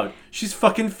Dowd. She's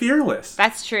fucking fearless.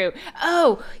 That's true.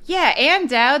 Oh, yeah, Ann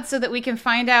Dowd, so that we can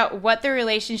find out what the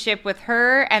relationship with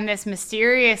her and this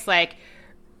mysterious, like,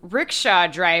 rickshaw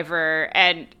driver,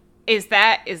 and is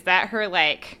that her,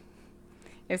 like...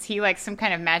 Is he like some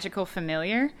kind of magical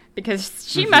familiar? Because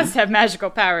she must have magical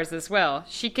powers as well.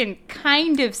 She can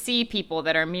kind of see people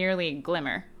that are merely a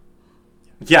glimmer.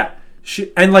 Yeah.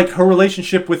 And like her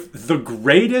relationship with the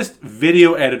greatest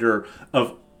video editor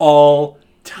of all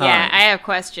time. Yeah, I have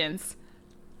questions.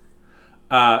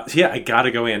 I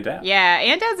gotta go Ann Dowd. Yeah,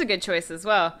 Ann Dowd's a good choice as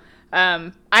well.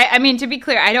 I mean, to be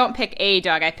clear, I don't pick a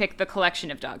dog. I pick the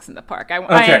collection of dogs in the park. I'm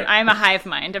a hive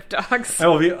mind of dogs. I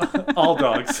will be all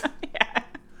dogs. Yeah.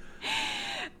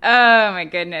 Oh my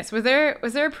goodness. Was there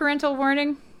a parental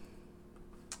warning?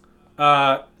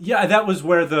 Yeah, that was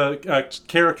where the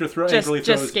character angrily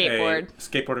throws skateboard. a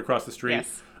skateboard across the street.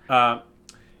 Yes.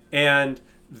 And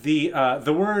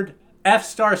the word F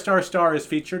star is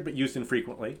featured but used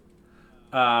infrequently.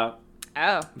 There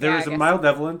is a mild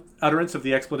utterance of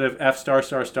the expletive F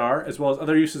star, as well as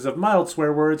other uses of mild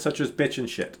swear words such as bitch and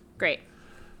shit. Great.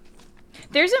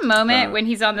 There's a moment when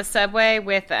he's on the subway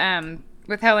with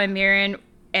Helen Mirren,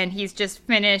 and he's just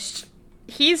finished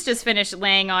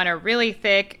laying on a really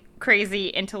thick, crazy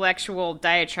intellectual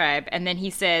diatribe, and then he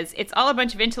says, it's all a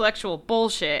bunch of intellectual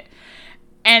bullshit.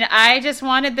 And I just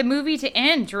wanted the movie to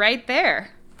end right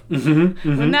there.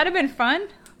 Wouldn't that have been fun?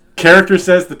 Character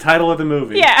says the title of the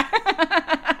movie. Yeah.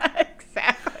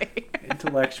 Exactly.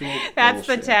 Intellectual That's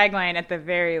bullshit. the tagline at the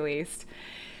very least.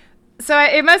 So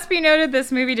it must be noted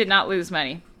this movie did not lose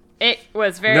money. It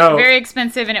was very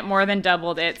expensive, and it more than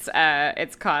doubled its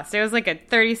cost. It was like a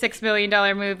 $36 million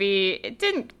movie. It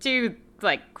didn't do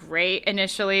like great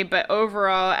initially, but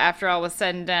overall, after all was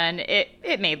said and done,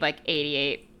 it made like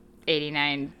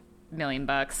 89 million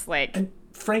bucks. Like, and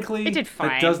frankly, it did fine.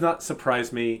 That does not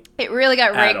surprise me. It really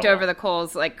got raked over the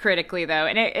coals, like critically though,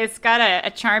 and it's got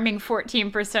a charming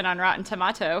 14% on Rotten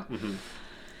Tomato.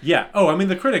 Yeah. Oh, I mean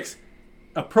the critics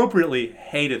appropriately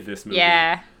hated this movie.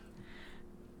 Yeah.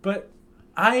 But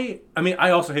I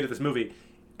also hated this movie,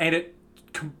 and it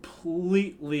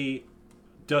completely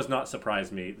does not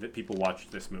surprise me that people watch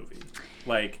this movie.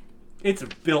 Like, it's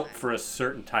built for a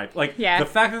certain type. Like, the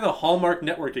fact that the Hallmark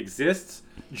Network exists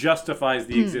justifies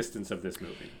the existence of this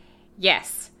movie.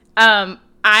 Yes.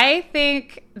 I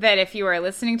think that if you are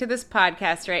listening to this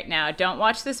podcast right now, don't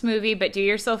watch this movie, but do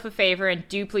yourself a favor and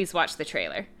do please watch the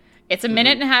trailer. It's a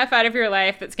minute and a half out of your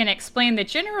life that's going to explain the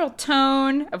general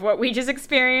tone of what we just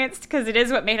experienced, because it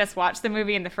is what made us watch the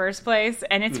movie in the first place,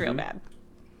 and it's real bad.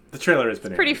 The trailer has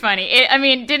been pretty funny.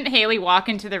 Didn't Haley walk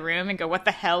into the room and go, "What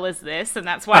the hell is this?" And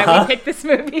that's why we picked this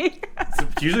movie.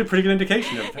 It's usually a pretty good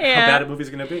indication of how bad a movie's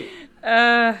going to be.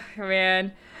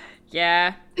 Man.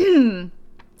 Yeah.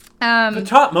 The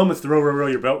top moment's the row, row, row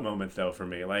your boat moment, though, for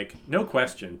me. Like, no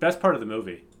question. Best part of the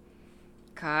movie.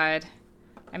 God.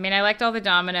 I mean, I liked all the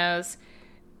dominoes.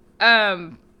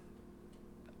 I'm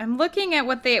looking at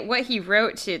what he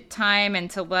wrote to Time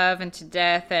and to Love and to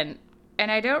Death, and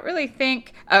I don't really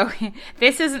think. Oh,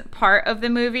 this isn't part of the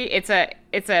movie. It's an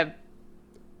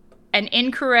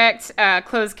incorrect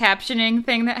closed captioning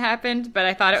thing that happened, but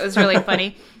I thought it was really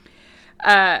funny.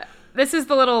 This is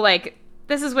the little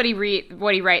this is what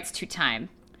he writes to Time.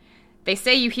 They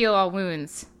say you heal all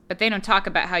wounds, but they don't talk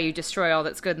about how you destroy all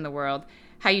that's good in the world.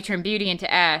 How you turn beauty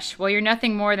into ash. Well, you're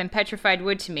nothing more than petrified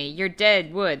wood to me. You're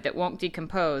dead wood that won't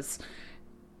decompose.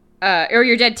 Or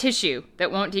you're dead tissue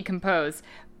that won't decompose.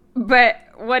 But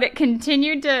what it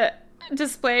continued to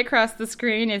display across the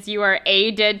screen is you are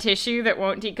a dead tissue that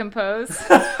won't decompose.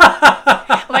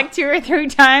 Like 2 or 3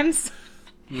 times.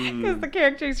 Because the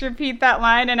characters repeat that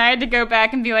line, and I had to go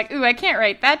back and be like, ooh, I can't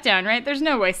write that down, right? There's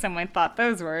no way someone thought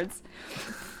those words.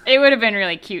 It would have been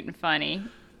really cute and funny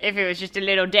if it was just a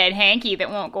little dead hanky that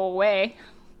won't go away.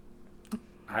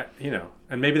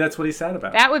 And maybe that's what he's sad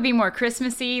about. That would be more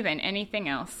Christmassy than anything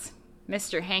else.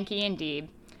 Mr. Hanky indeed.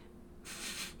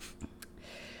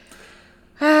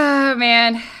 Oh,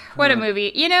 man. What a movie.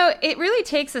 It really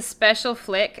takes a special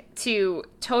flick to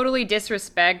totally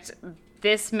disrespect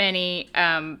this many,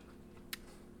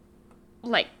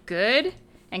 good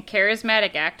and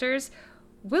charismatic actors.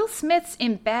 Will Smith's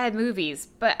in bad movies,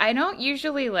 but I don't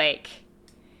usually,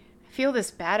 feel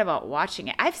this bad about watching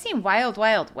it. I've seen Wild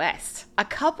Wild West a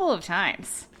couple of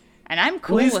times, and I'm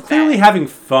cool with that. He's clearly having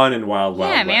fun in Wild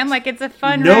Wild West. Yeah, man, it's a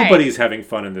fun Nobody's having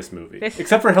fun in this movie,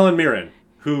 except for Helen Mirren,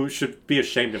 who should be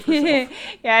ashamed of herself.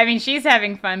 Yeah, I mean, she's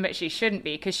having fun, but she shouldn't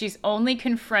be, because she's only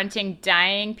confronting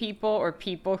dying people or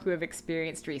people who have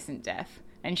experienced recent death.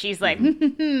 And she's like,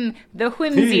 the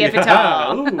whimsy of it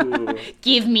all.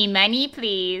 Give me money,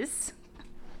 please.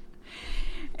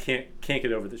 Can't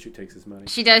get over that she takes his money.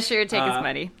 She does sure take his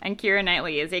money. And Keira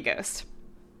Knightley is a ghost.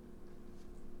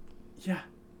 Yeah.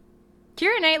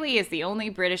 Keira Knightley is the only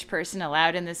British person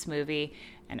allowed in this movie,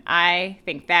 and I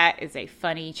think that is a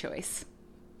funny choice.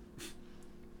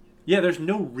 Yeah, there's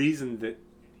no reason that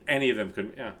any of them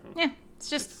could. Yeah,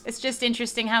 it's just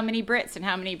interesting how many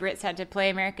Brits had to play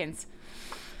Americans.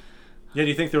 Yeah, do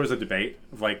you think there was a debate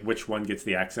of which one gets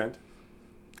the accent?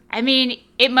 I mean,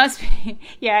 it must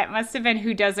have been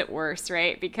who does it worse,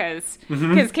 right? Because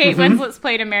Kate Winslet's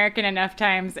played American enough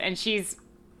times, and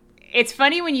it's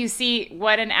funny when you see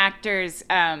what an actor's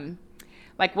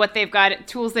what they've got,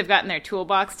 tools they've got in their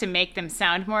toolbox to make them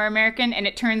sound more American, and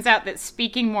it turns out that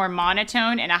speaking more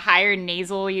monotone and a higher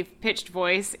nasally pitched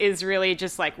voice is really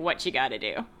just what you got to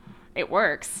do. It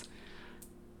works.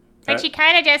 She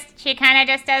kind of just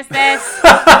does this,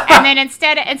 and then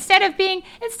instead of being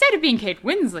Kate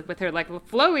Winslet with her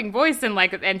flowing voice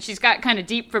and she's got kind of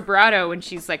deep vibrato when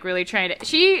she's really trying to,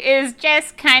 she is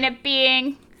just kind of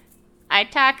being, I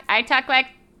talk like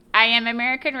I am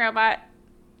American robot.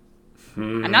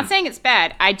 I'm not saying it's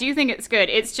bad. I do think it's good.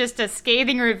 It's just a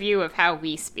scathing review of how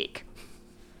we speak.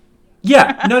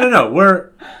 Yeah,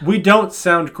 no. We don't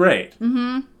sound great.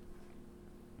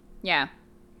 Yeah.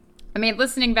 I mean,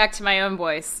 listening back to my own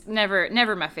voice, never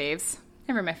my faves.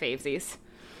 Never my favesies.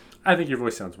 I think your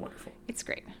voice sounds wonderful. It's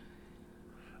great.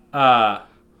 I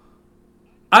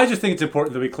just think it's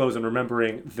important that we close on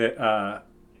remembering that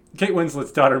Kate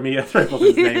Winslet's daughter, Mia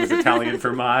Threepleton's name is Italian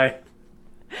for my.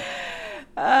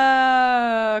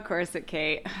 Oh, corset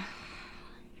Kate.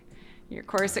 Your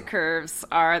corset curves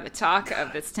are the talk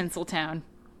of this tinsel town.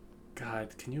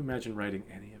 God, can you imagine writing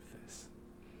any of this?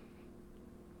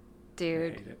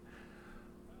 Dude. I hate it.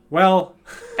 Well,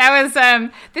 that was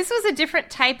this was a different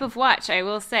type of watch, I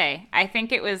will say. I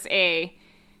think it was a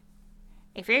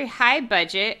very high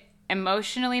budget,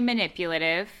 emotionally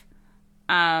manipulative,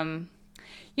 schmaltzy.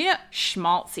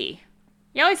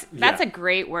 That's a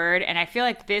great word, and I feel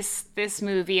like this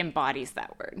movie embodies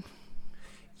that word.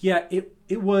 Yeah,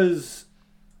 it was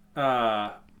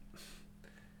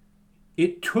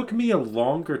it took me a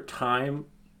longer time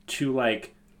to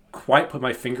quite put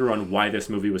my finger on why this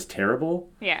movie was terrible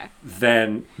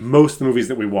than most of the movies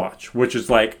that we watch, which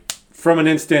is from an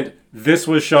instant, this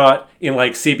was shot in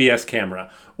CBS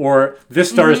camera, or this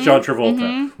stars John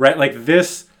Travolta, right?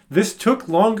 This took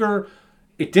longer.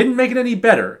 It didn't make it any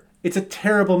better. It's a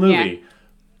terrible movie,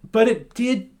 but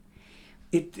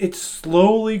it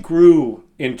slowly grew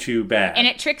into bad. And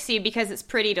it tricks you because it's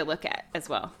pretty to look at as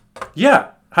well. Yeah.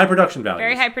 High production value.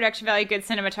 Very high production value, good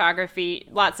cinematography,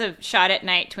 lots of shot at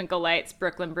night, twinkle lights,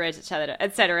 Brooklyn Bridge, etc.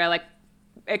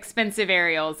 Expensive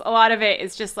aerials. A lot of it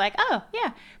is just oh,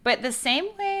 yeah. But the same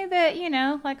way that,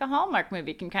 a Hallmark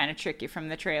movie can kind of trick you from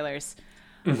the trailers.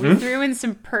 We threw in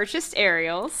some purchased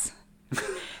aerials,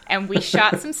 and we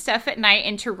shot some stuff at night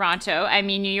in Toronto. I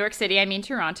mean New York City, I mean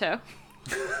Toronto.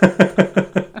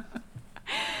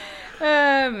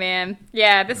 Oh, man.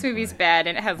 Yeah, this movie's bad,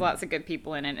 and it has lots of good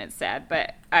people in it, and it's sad.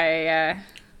 But I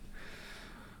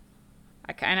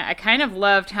kind of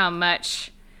loved how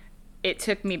much it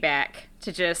took me back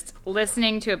to just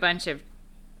listening to a bunch of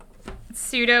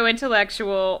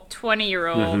pseudo-intellectual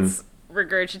 20-year-olds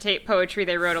regurgitate poetry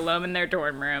they wrote alone in their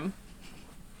dorm room.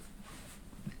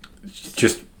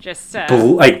 Just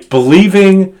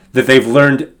believing that they've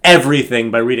learned everything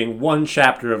by reading one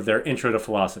chapter of their Intro to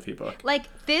Philosophy book.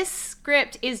 This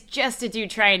script is just a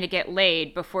dude trying to get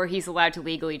laid before he's allowed to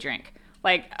legally drink.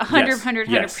 Like 100,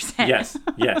 Yes,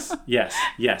 100%.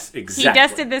 Yes, exactly. He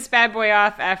dusted this bad boy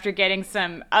off after getting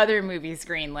some other movies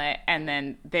greenlit, and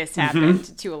then this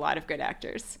happened to a lot of good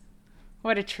actors.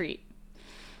 What a treat.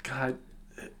 God,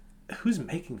 who's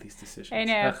making these decisions? I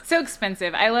know. So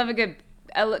expensive. I love a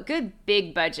good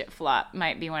big budget flop.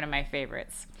 Might be one of my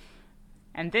favorites.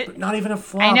 And but not even a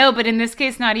flop. I know, but in this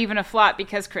case, not even a flop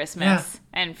because Christmas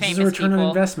and famous this is a return people. on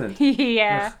investment.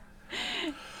 Yeah.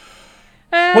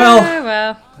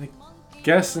 Well, I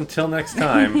guess until next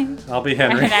time, I'll be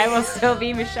Henry. And I will still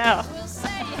be Michelle.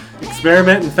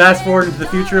 Experiment and fast forward into the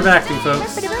future of acting,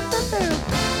 folks.